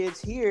our kids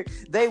here,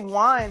 they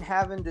whine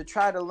having to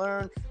try to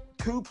learn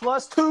 2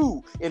 +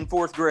 2 in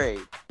 4th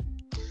grade.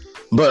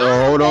 But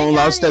hold on,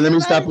 let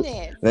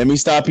me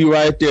stop you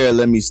right there.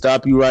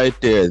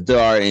 There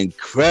are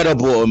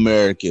incredible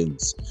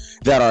Americans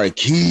that are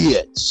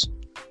kids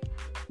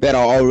that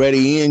are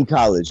already in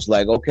college.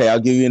 Like, okay, I'll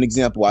give you an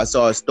example. I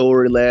saw a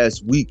story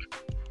last week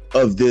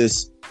of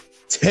this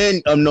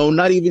 7.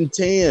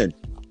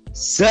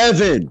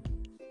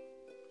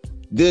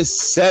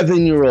 This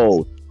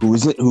 7-year-old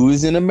who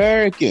is an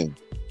American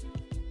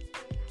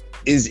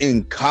is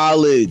in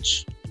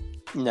college.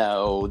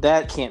 No,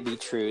 that can't be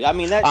true. I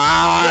mean,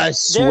 I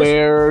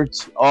swear.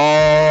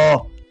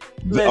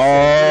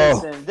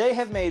 Listen, they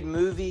have made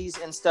movies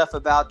and stuff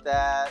about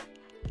that.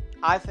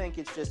 I think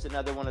it's just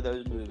another one of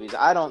those movies.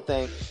 I don't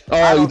think.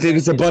 You think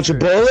it's a bunch of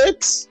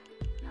bullets?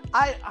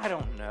 I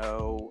don't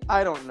know.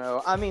 I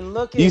mean,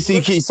 look at...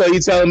 So you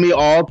telling me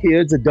all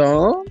kids are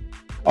dumb?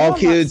 All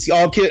kids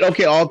are...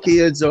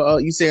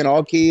 you saying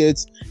all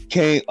kids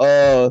can't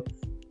go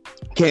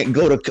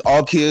to...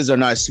 All kids are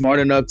not smart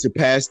enough to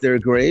pass their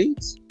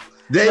grades?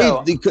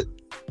 No,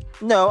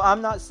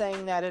 I'm not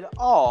saying that at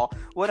all.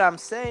 What I'm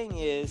saying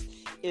is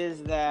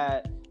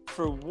that,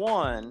 for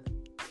one,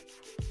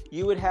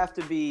 you would have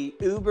to be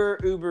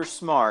uber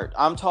smart.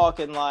 I'm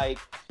talking like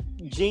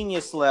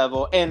genius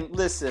level. And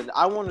listen,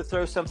 I want to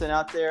throw something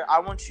out there.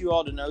 I want you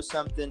all to know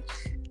something.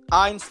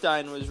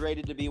 Einstein was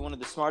rated to be one of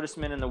the smartest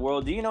men in the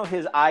world. Do you know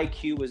his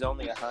IQ was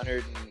only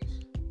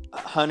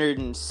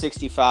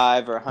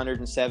 165 or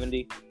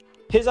 170?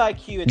 His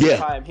IQ at the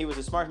time, he was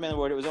the smartest man in the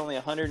world. It was only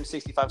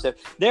 165.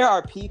 There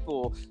are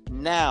people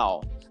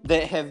now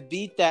that have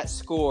beat that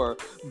score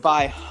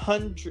by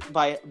 100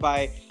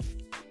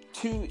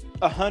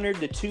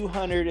 to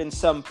 200 and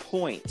some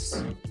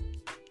points.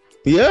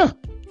 Yeah.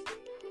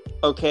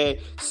 Okay,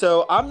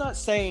 so I'm not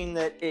saying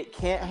that it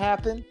can't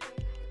happen,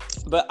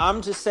 but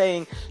I'm just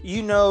saying,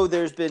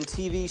 there's been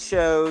TV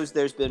shows,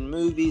 there's been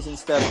movies and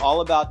stuff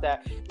all about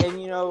that.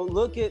 And,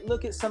 look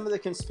at some of the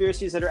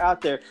conspiracies that are out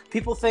there.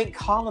 People think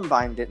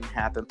Columbine didn't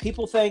happen.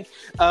 People think...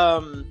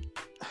 that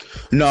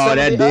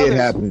did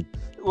happen.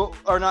 well,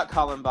 or not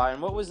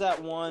Columbine. What was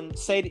that one?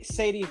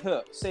 Sadie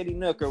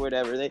Nook or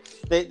whatever. They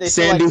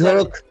Sandy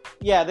Hook.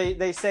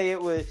 They say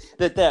it was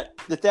that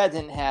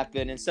didn't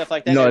happen and stuff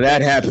like that. No,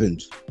 that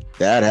happened.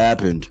 That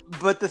happened.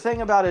 But the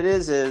thing about it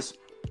is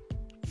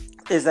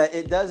that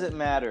it doesn't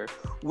matter.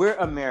 We're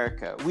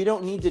America. We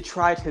don't need to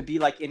try to be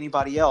like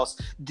anybody else.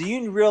 Do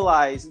you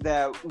realize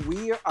that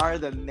we are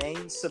the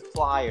main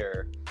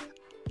supplier,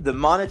 the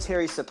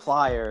monetary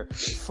supplier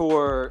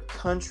for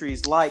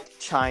countries like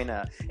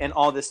China and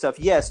all this stuff?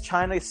 Yes,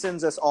 China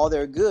sends us all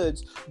their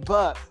goods,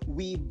 but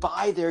we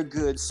buy their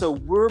goods. So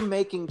we're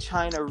making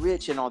China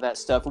rich and all that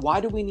stuff. Why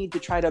do we need to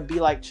try to be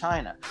like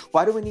China?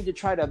 Why do we need to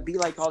try to be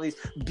like all these?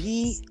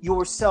 Be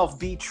yourself.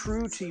 Be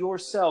true to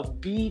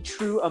yourself. Be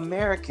true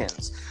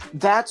Americans.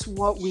 That's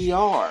what we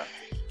are.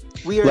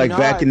 We are like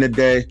back in the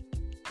day.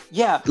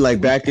 Yeah.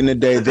 Like back in the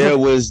day, there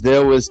was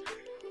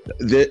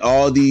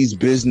all these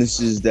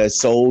businesses that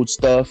sold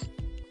stuff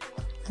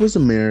was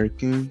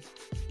American.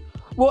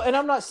 Well, and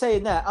I'm not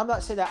saying that.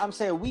 I'm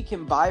saying we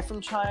can buy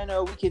from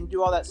China. We can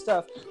do all that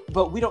stuff,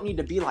 but we don't need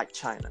to be like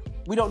China.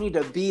 We don't need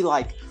to be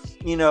like,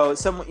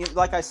 someone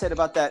like I said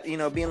about that,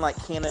 being like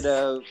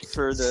Canada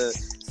for the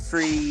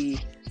free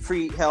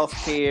health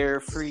care,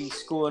 free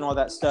school, and all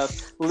that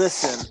stuff.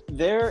 Listen,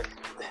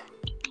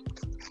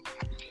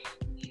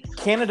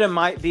 Canada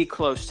might be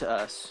close to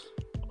us.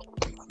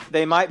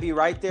 They might be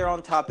right there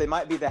on top. They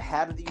might be the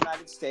hat of the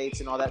United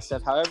States and all that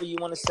stuff. However you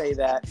want to say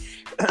that.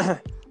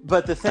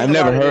 But the thing I've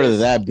never heard of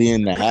that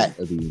being the hat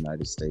of the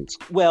United States.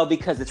 Well,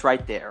 because it's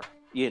right there.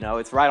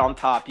 It's right on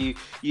top. You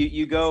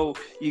go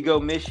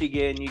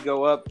Michigan, you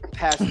go up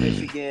past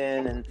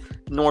Michigan and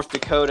North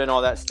Dakota and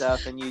all that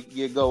stuff, and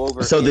you go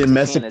over. So then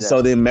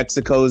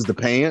Mexico's the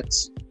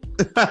pants.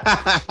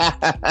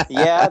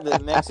 Yeah,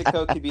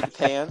 Mexico could be the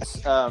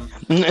pants.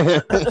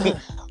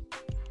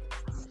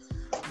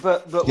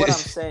 But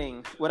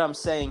what I'm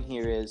saying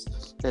here is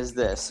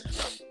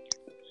this.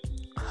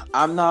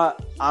 I'm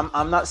not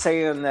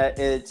saying that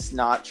it's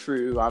not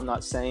true. I'm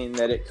not saying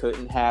that it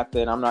couldn't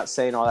happen. I'm not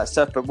saying all that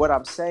stuff. But what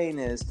I'm saying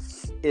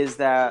is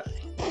that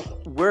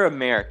we're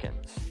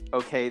Americans.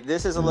 Okay,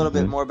 this is a little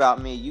bit more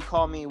about me. You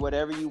call me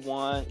whatever you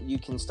want. You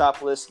can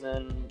stop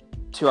listening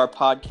to our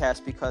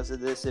podcast because of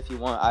this if you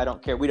want. I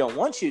don't care. We don't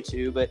want you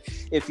to, but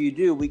if you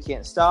do, we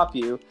can't stop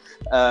you.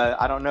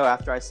 I don't know.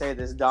 After I say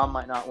this, Dom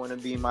might not want to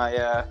be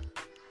my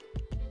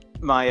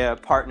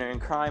partner in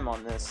crime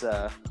on this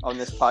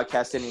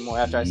podcast anymore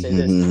after I say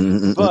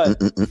this.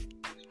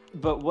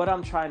 But what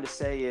I'm trying to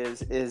say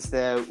is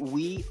that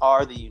we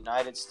are the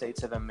United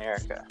States of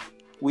America.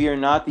 We are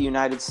not the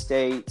United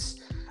States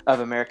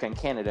of America and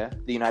Canada,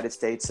 the United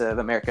States of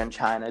America and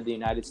China, the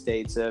United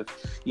States of,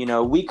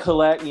 we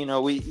collect,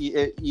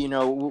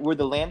 we're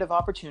the land of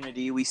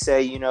opportunity. We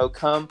say,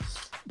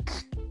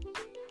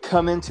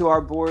 come into our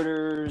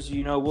borders,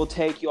 we'll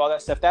take you, all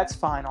that stuff. That's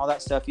fine. All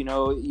that stuff, you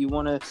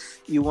want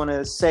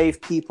to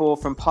save people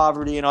from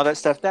poverty and all that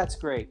stuff. That's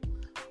great.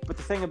 But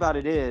the thing about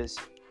it is,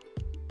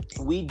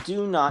 we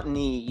do not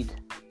need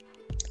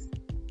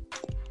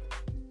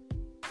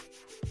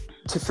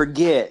to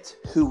forget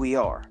who we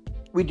are.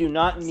 We do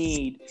not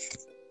need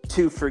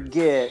to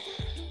forget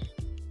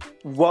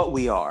what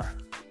we are.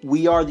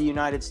 We are the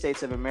United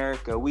States of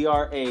America. We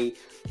are a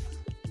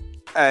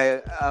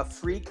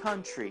free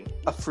country,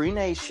 a free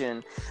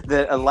nation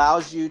that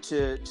allows you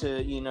to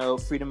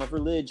freedom of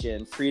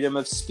religion, freedom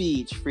of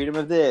speech, freedom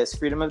of this,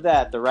 freedom of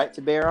that, the right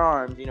to bear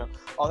arms,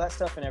 all that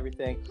stuff and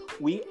everything.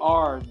 We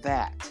are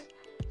that.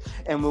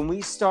 And when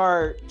we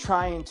start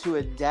trying to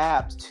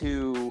adapt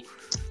to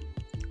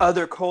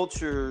other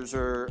cultures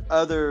or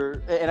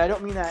and I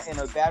don't mean that in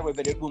a bad way,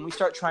 but when we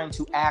start trying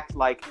to act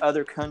like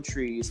other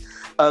countries,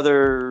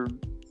 other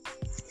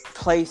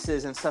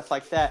places and stuff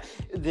like that,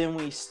 then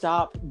we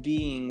stop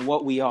being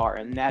what we are,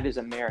 and that is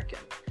American.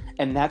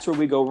 And that's where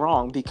we go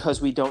wrong, because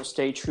we don't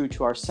stay true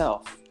to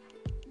ourselves.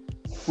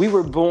 We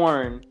were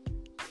born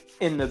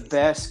in the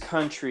best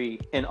country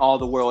in all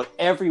the world.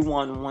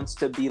 Everyone wants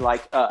to be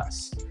like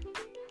us.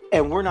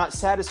 And we're not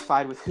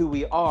satisfied with who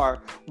we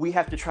are. We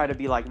have to try to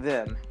be like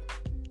them.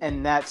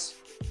 And that's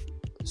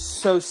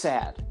so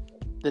sad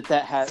that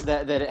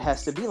it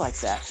has to be like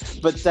that.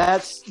 But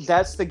that's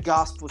the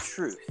gospel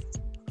truth.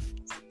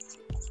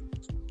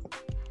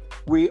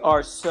 We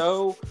are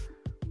so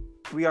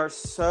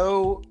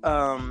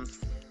I'm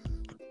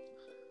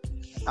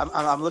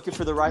looking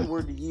for the right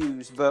word to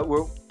use, but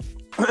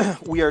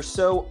we are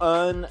so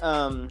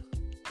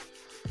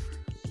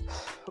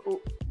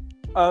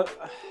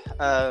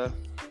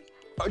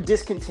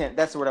discontent.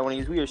 That's the word I want to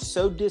use. We are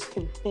so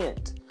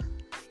discontent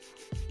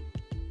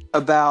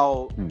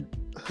about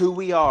who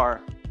we are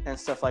and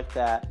stuff like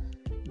that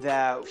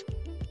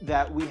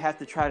we have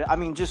to try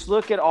to, just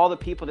look at all the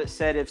people that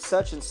said, if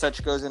such and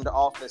such goes into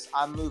office,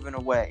 I'm moving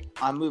away.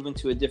 I'm moving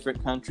to a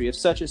different country. If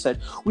such and such,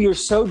 we are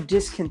so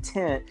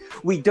discontent.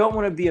 We don't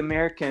want to be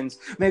Americans,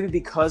 maybe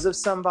because of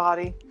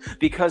somebody,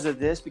 because of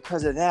this,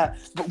 because of that.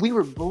 But we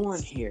were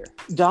born here.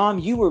 Dom,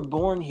 you were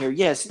born here.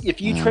 Yes,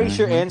 if you trace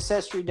your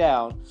ancestry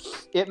down,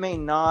 it may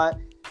not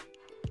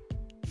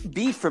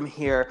be from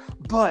here,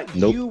 but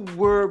Nope. you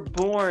were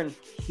born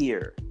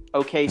here.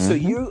 Okay, so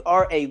you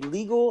are a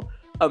legal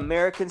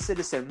American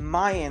citizen.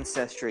 My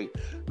ancestry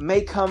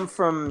may come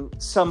from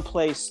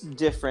someplace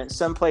different,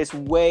 someplace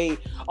way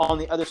on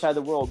the other side of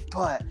the world,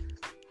 but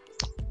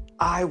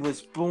I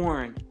was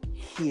born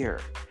here.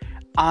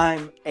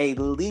 I'm a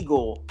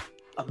legal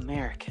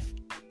American.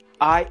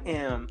 I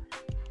am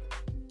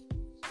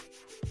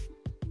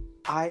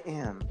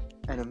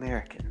an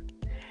American.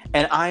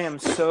 And I am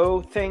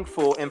so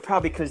thankful and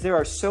proud because there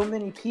are so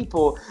many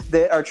people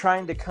that are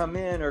trying to come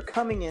in or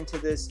coming into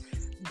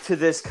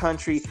this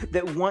country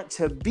that want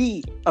to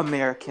be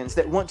Americans,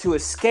 that want to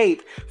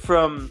escape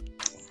from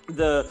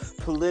the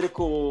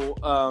political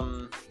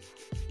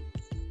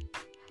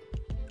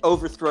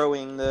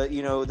overthrowing,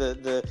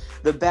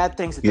 the bad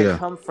things that they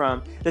come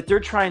from, that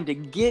they're trying to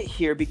get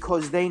here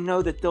because they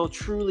know that they'll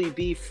truly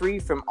be free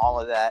from all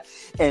of that.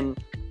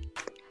 And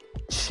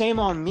shame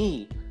on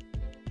me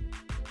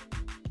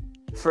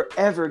for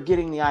ever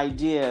getting the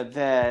idea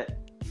that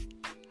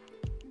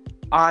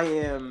I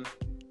am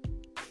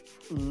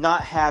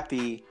not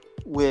happy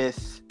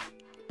with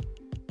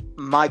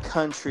my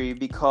country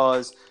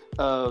because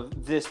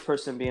of this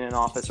person being in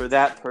office or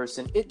that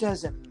person. It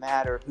doesn't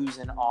matter who's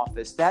in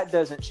office. That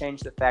doesn't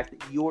change the fact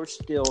that you're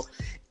still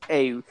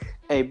a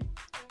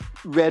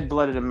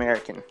red-blooded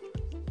American.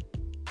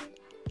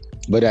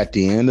 But at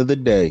the end of the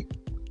day,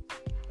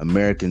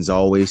 Americans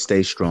always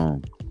stay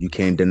strong. You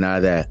can't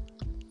deny that.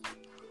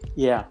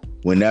 Yeah.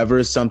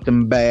 Whenever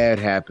something bad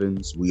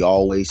happens, we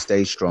always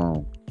stay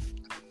strong.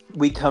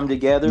 We come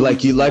together.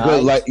 Like you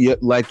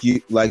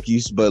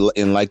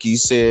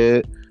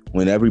said,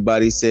 when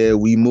everybody said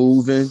we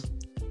moving,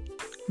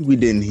 we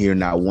didn't hear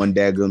not one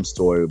daggum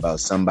story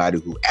about somebody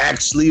who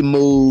actually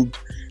moved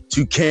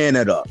to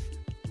Canada.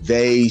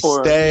 They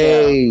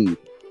stayed.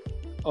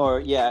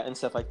 Yeah. And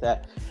stuff like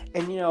that.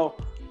 And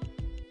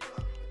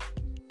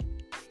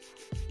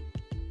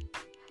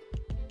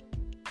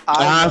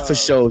I for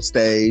sure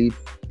stayed.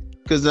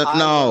 Because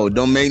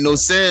don't make no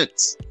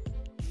sense.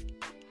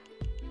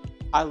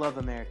 I love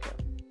America.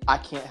 I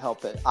can't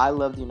help it. I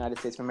love the United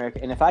States of America.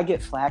 And if I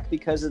get flack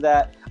because of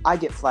that, I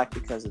get flack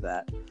because of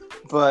that.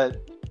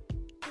 But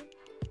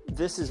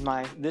this is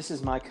my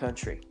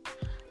country.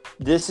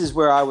 This is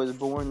where I was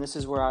born. This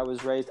is where I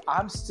was raised.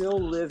 I'm still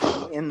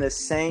living in the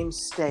same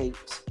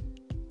state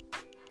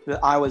that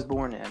I was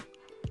born in.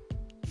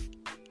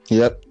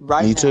 Yep.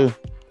 Right me now, too.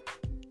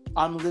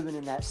 I'm living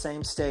in that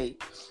same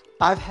state.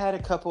 I've had a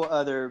couple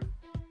other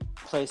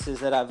places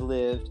that I've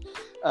lived.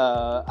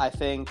 I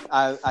think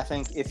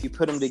if you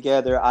put them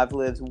together, I've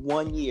lived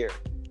 1 year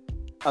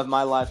of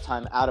my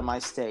lifetime out of my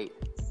state.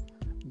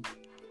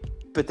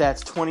 But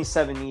that's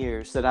 27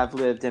 years that I've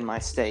lived in my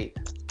state.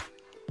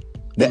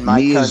 That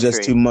me is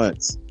just 2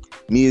 months.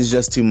 Me is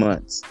just 2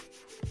 months.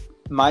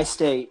 My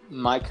state,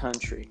 my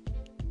country.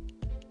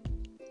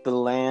 The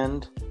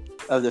land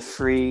of the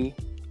free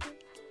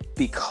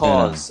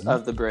because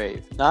of the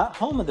brave. Not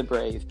home of the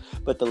brave,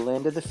 but the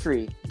land of the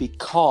free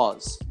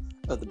because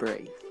of the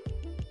brave.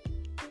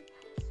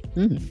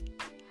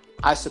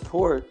 I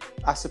support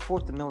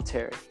the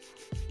military.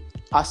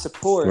 I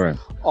support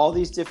all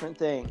these different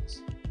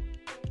things.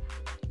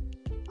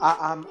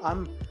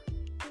 I'm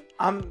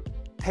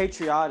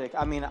patriotic.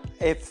 I mean,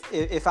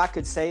 if I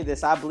could say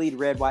this, I bleed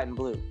red, white, and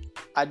blue.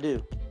 I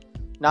do.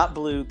 Not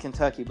blue,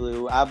 Kentucky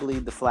blue. I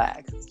bleed the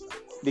flag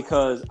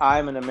because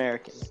I'm an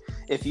American.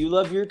 If you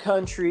love your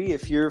country,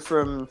 if you're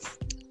from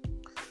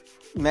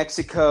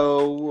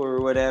Mexico or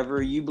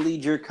whatever, you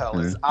bleed your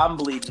colors. I'm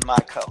bleeding my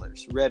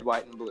colors, red,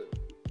 white, and blue.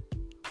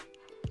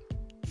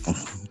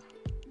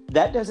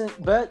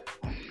 But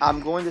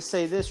I'm going to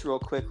say this real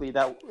quickly,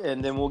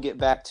 and then we'll get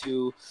back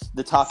to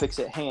the topics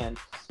at hand.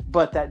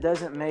 But that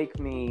doesn't make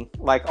me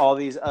like all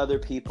these other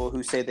people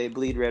who say they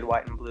bleed red,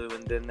 white, and blue,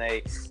 and then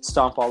they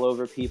stomp all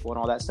over people and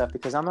all that stuff,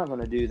 because I'm not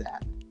going to do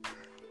that.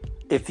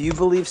 If you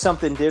believe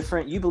something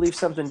different, you believe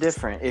something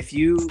different. If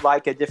you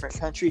like a different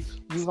country,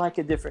 you like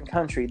a different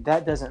country.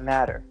 That doesn't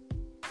matter.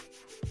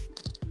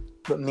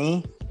 But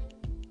me,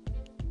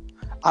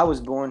 I was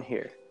born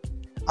here.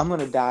 I'm going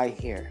to die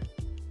here.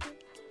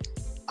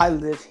 I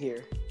live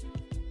here.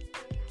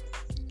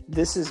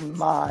 This is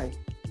my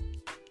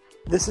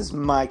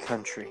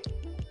country.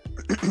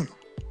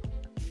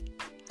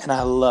 And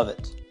I love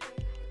it.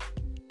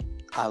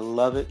 I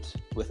love it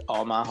with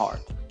all my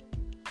heart.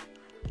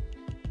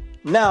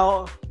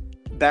 Now,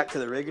 back to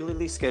the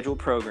regularly scheduled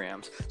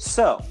programs.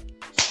 So,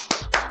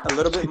 a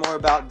little bit more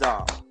about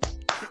Dom.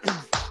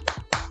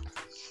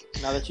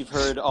 Now that you've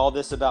heard all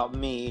this about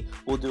me,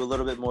 we'll do a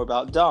little bit more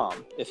about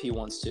Dom, if he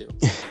wants to.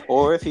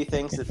 Or if he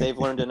thinks that they've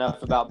learned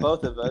enough about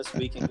both of us,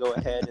 we can go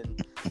ahead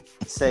and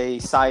say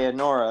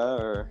sayonara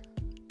or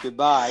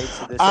goodbye to this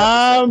episode.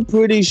 I'm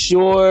pretty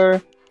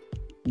sure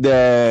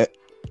that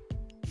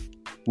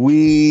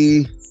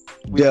we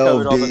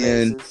delved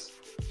in.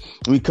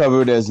 We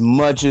covered as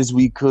much as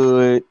we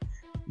could.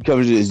 We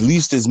covered at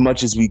least as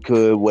much as we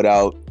could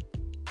without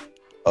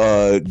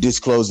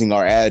disclosing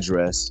our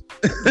address.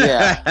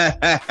 Yeah.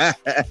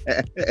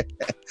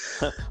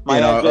 My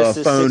address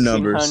is phone 1600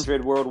 numbers.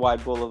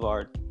 Worldwide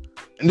Boulevard.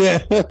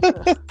 Yeah.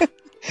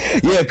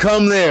 Yeah,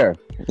 come there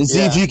and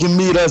see if you can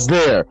meet us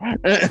there.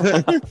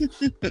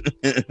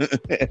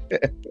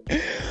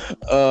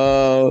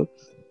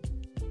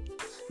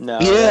 No.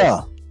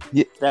 Yeah.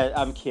 That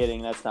I'm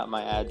kidding. That's not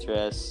my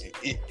address.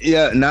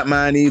 Yeah, not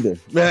mine either.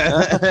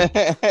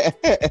 That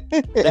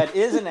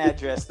is an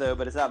address though,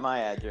 but it's not my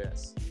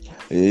address.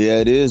 Yeah,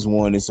 it is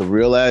one. It's a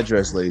real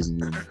address, ladies and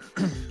gentlemen.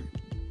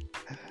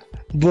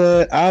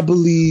 But I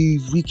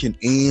believe we can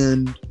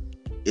end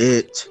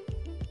it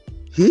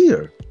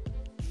here.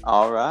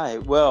 All right.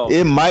 Well,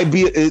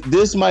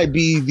 This might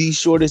be the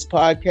shortest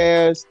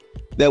podcast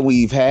that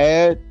we've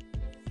had,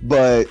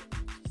 but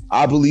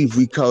I believe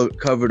we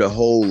covered a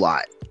whole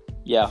lot.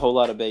 yeah, a whole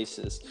lot of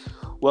bases.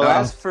 Well,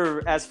 as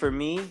for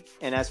me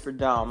and as for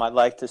Dom, I'd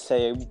like to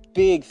say a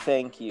big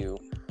thank you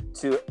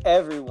to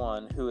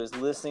everyone who is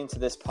listening to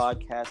this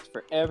podcast,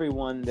 for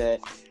everyone that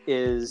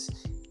is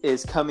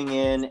coming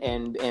in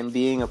and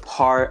being a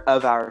part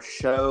of our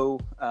show.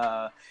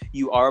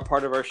 You are a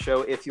part of our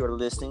show if you're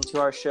listening to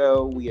our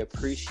show. We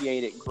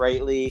appreciate it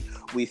greatly.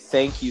 We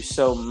thank you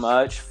so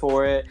much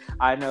for it.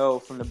 I know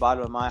from the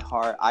bottom of my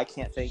heart, I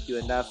can't thank you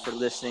enough for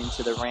listening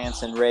to the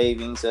rants and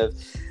ravings of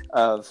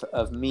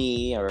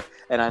me,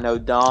 and I know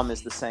Dom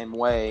is the same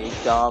way.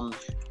 Dom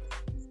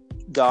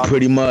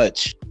Pretty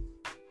much.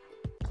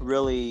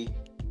 really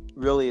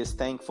is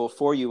thankful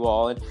for you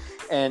all,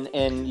 and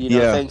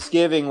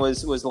Thanksgiving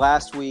was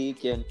last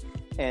week, and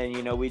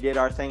we did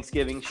our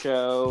Thanksgiving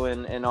show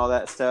and all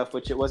that stuff,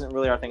 which it wasn't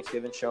really our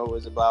Thanksgiving show. It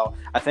was about,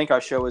 I think our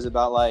show was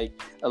about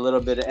like a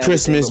little bit of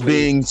Christmas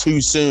being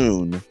too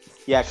soon.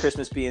 Yeah,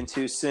 Christmas being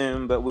too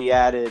soon, but we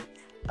added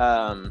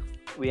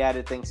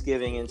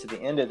Thanksgiving into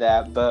the end of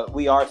that. But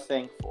we are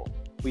thankful.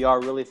 We are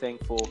really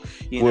thankful.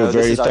 We're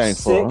very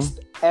thankful. This is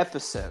our 6th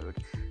episode.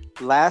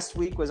 Last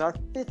week was our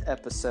 5th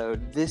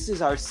episode. This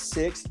is our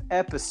 6th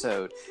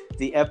episode.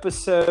 The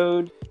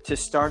episode to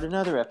start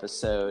another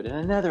episode and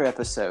another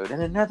episode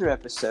and another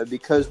episode,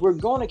 because we're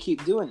going to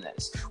keep doing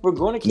this. We're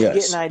going to keep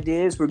getting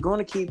ideas. We're going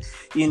to keep,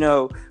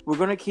 we're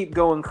going to keep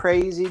going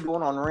crazy,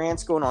 going on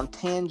rants, going on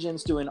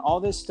tangents, doing all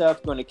this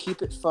stuff. Going to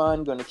keep it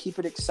fun, going to keep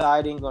it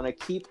exciting, going to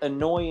keep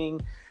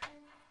annoying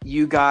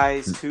you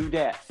guys to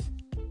death.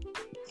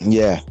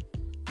 Yeah.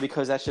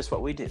 Because that's just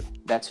what we do.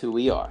 That's who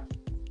we are.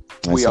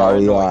 That's how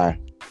we are.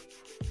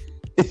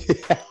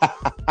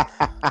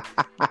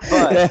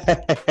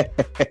 But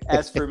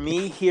as for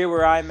me here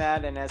where I'm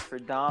at, and as for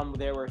Dom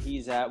there where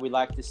he's at, we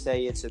like to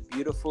say it's a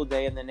beautiful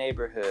day in the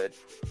neighborhood.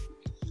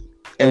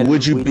 And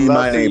would you be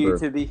my neighbor?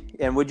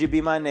 And would you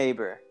be my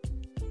neighbor?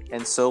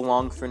 And so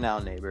long for now,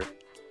 neighbor.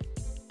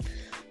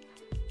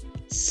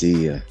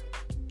 See ya.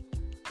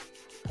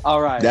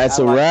 All right. That's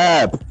a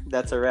wrap.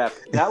 That's a wrap.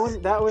 That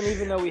one,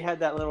 even though we had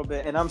that little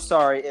bit, and I'm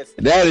sorry if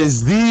that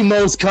is the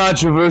most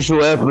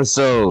controversial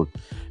episode.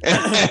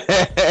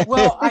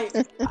 Well,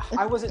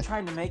 I wasn't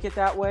trying to make it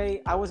that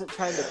way. I wasn't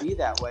trying to be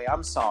that way.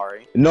 I'm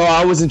sorry. No,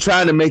 I wasn't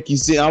trying to make it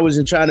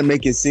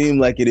seem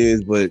like it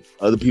is, but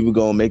other people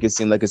gonna make it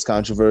seem like it's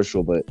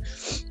controversial. But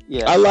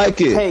yeah, I like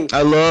it. Hey,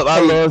 I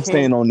love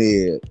staying on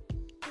the edge.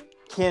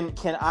 Can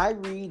I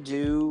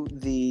redo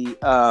the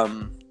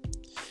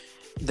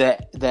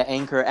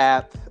Anchor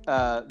app,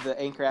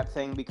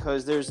 thing,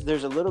 because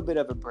there's a little bit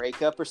of a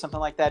breakup or something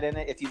like that in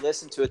it. If you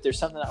listen to it, there's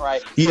something not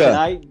right. Yeah. Can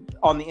I,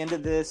 on the end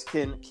of this,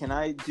 can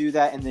I do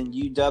that and then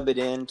you dub it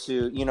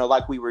into,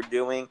 like we were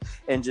doing,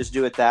 and just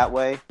do it that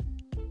way?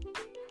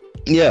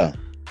 Yeah.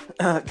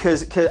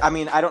 Because I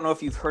mean, I don't know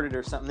if you've heard it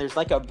or something. There's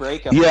like a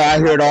breakup. Yeah, I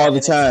hear it all the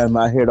time.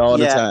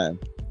 The time.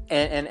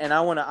 And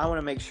I want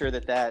to make sure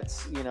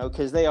that's,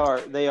 because they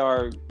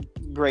are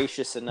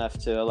gracious enough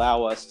to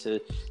allow us to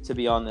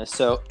be on this.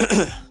 So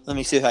let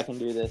me see if I can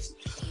do this.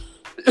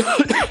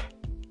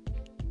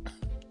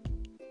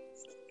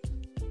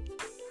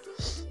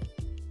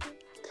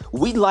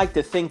 We'd like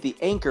to thank the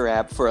Anchor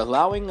app for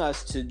allowing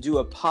us to do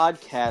a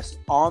podcast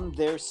on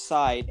their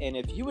site. And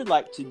if you would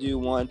like to do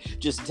one,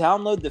 just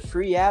download the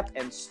free app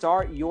and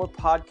start your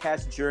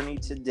podcast journey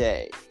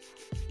today.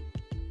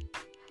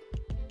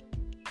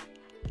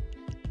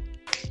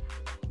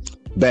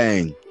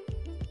 Bang.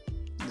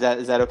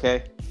 Is that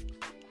okay?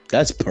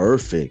 That's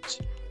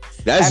perfect.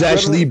 That's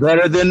actually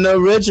better than the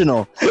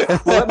original.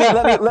 Well,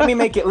 let me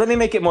make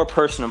it more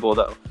personable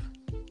though.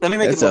 Let me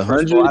make it more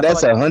personable.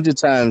 That's 100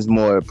 times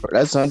more.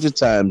 That's 100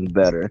 times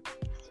better.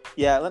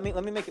 Yeah, let me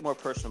make it more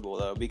personable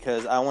though,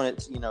 because I want it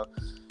to,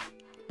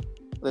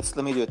 let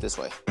me do it this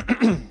way.